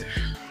envision?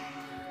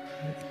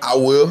 I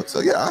will. So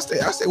yeah, I stay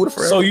with her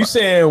forever. So you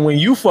saying when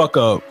you fuck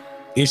up,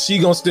 is she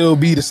gonna still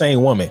be the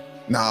same woman?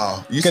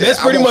 No, you said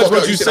that's pretty much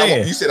what you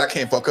saying. You said I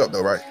can't fuck up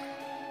though, right?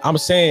 I'm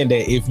saying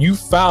that if you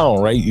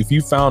found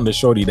a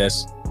shorty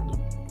that's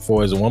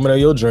for as a woman of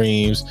your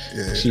dreams,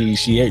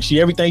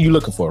 she everything you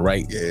looking for,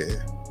 right? Yeah.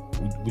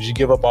 Would you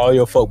give up all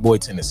your fuckboy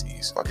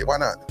tendencies? Fuck it, why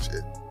not?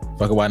 Shit.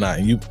 Fuck it, why not?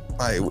 And you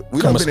like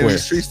we done been in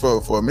these streets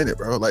for a minute,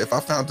 bro. Like if I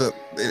found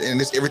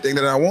and it's everything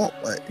that I want,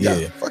 like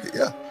fuck it,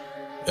 yeah,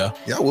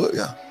 I would,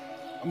 yeah.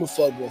 I'm a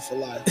fuckboy for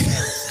life.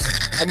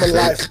 I'm a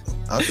life.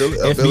 I feel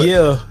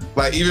it.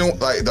 Like even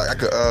like I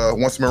could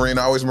once Marine,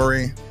 always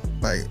Marine.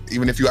 Like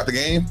even if you out the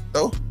game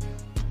though.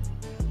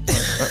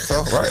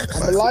 So, right.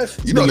 I'm a life.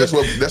 You know that's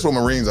what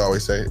Marines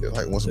always say.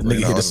 Like once a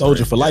Marine, hit the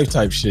soldier for life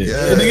type shit.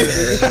 Yeah.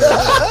 That's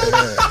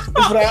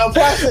what I'm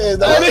processing,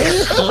 dog.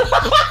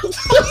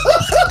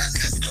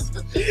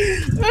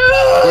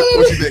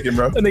 What you thinking,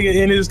 bro? That nigga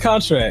in his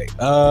contract.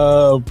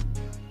 I'll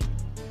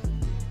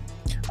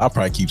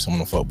probably keep some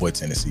of the fuckboy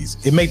tendencies.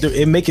 It make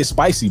it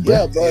spicy, bro.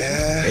 Yeah, bro.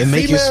 Yeah. It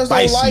make Females it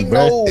spicy, like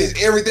bro.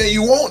 It's everything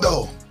you want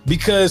though.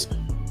 Because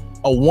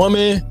a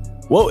woman.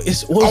 Well,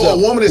 a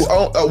woman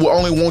will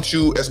only want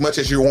you as much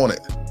as you want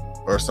it,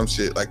 or some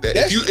shit like that.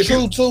 That's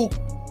true too.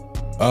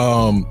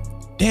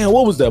 Damn,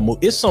 what was that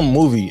movie? It's some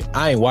movie.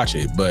 I ain't watch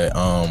it, but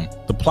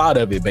the plot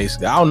of it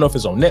basically. I don't know if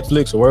it's on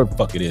Netflix or wherever the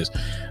fuck it is,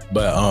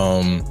 but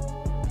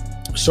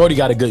shorty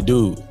got a good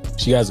dude.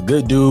 She has a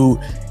good dude,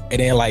 and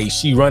then like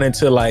she run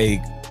into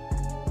like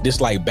this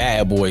like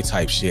bad boy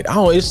type shit. I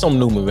don't. It's some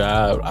new movie.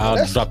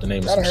 I'll drop the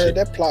name. I heard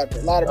that plot.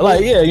 A lot of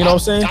like you know what I'm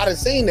saying. I done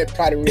seen that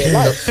plot in real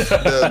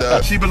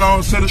life. She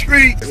belongs to the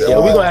street. Yeah,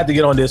 we're gonna have to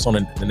get on this on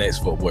the next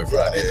Fuckboy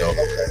Friday though.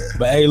 Okay.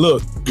 But hey,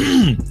 look,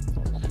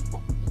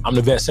 I'm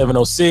the Vet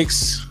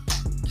 706.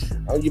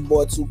 I'm your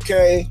boy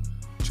 2K.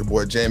 It's your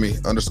boy Jamie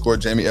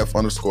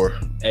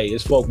 _Jamie_F_. Hey,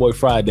 it's Fuckboy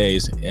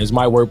Fridays. It's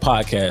My Work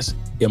Podcast.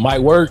 It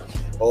might work.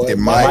 It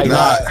might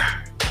not.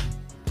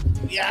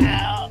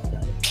 Yeah.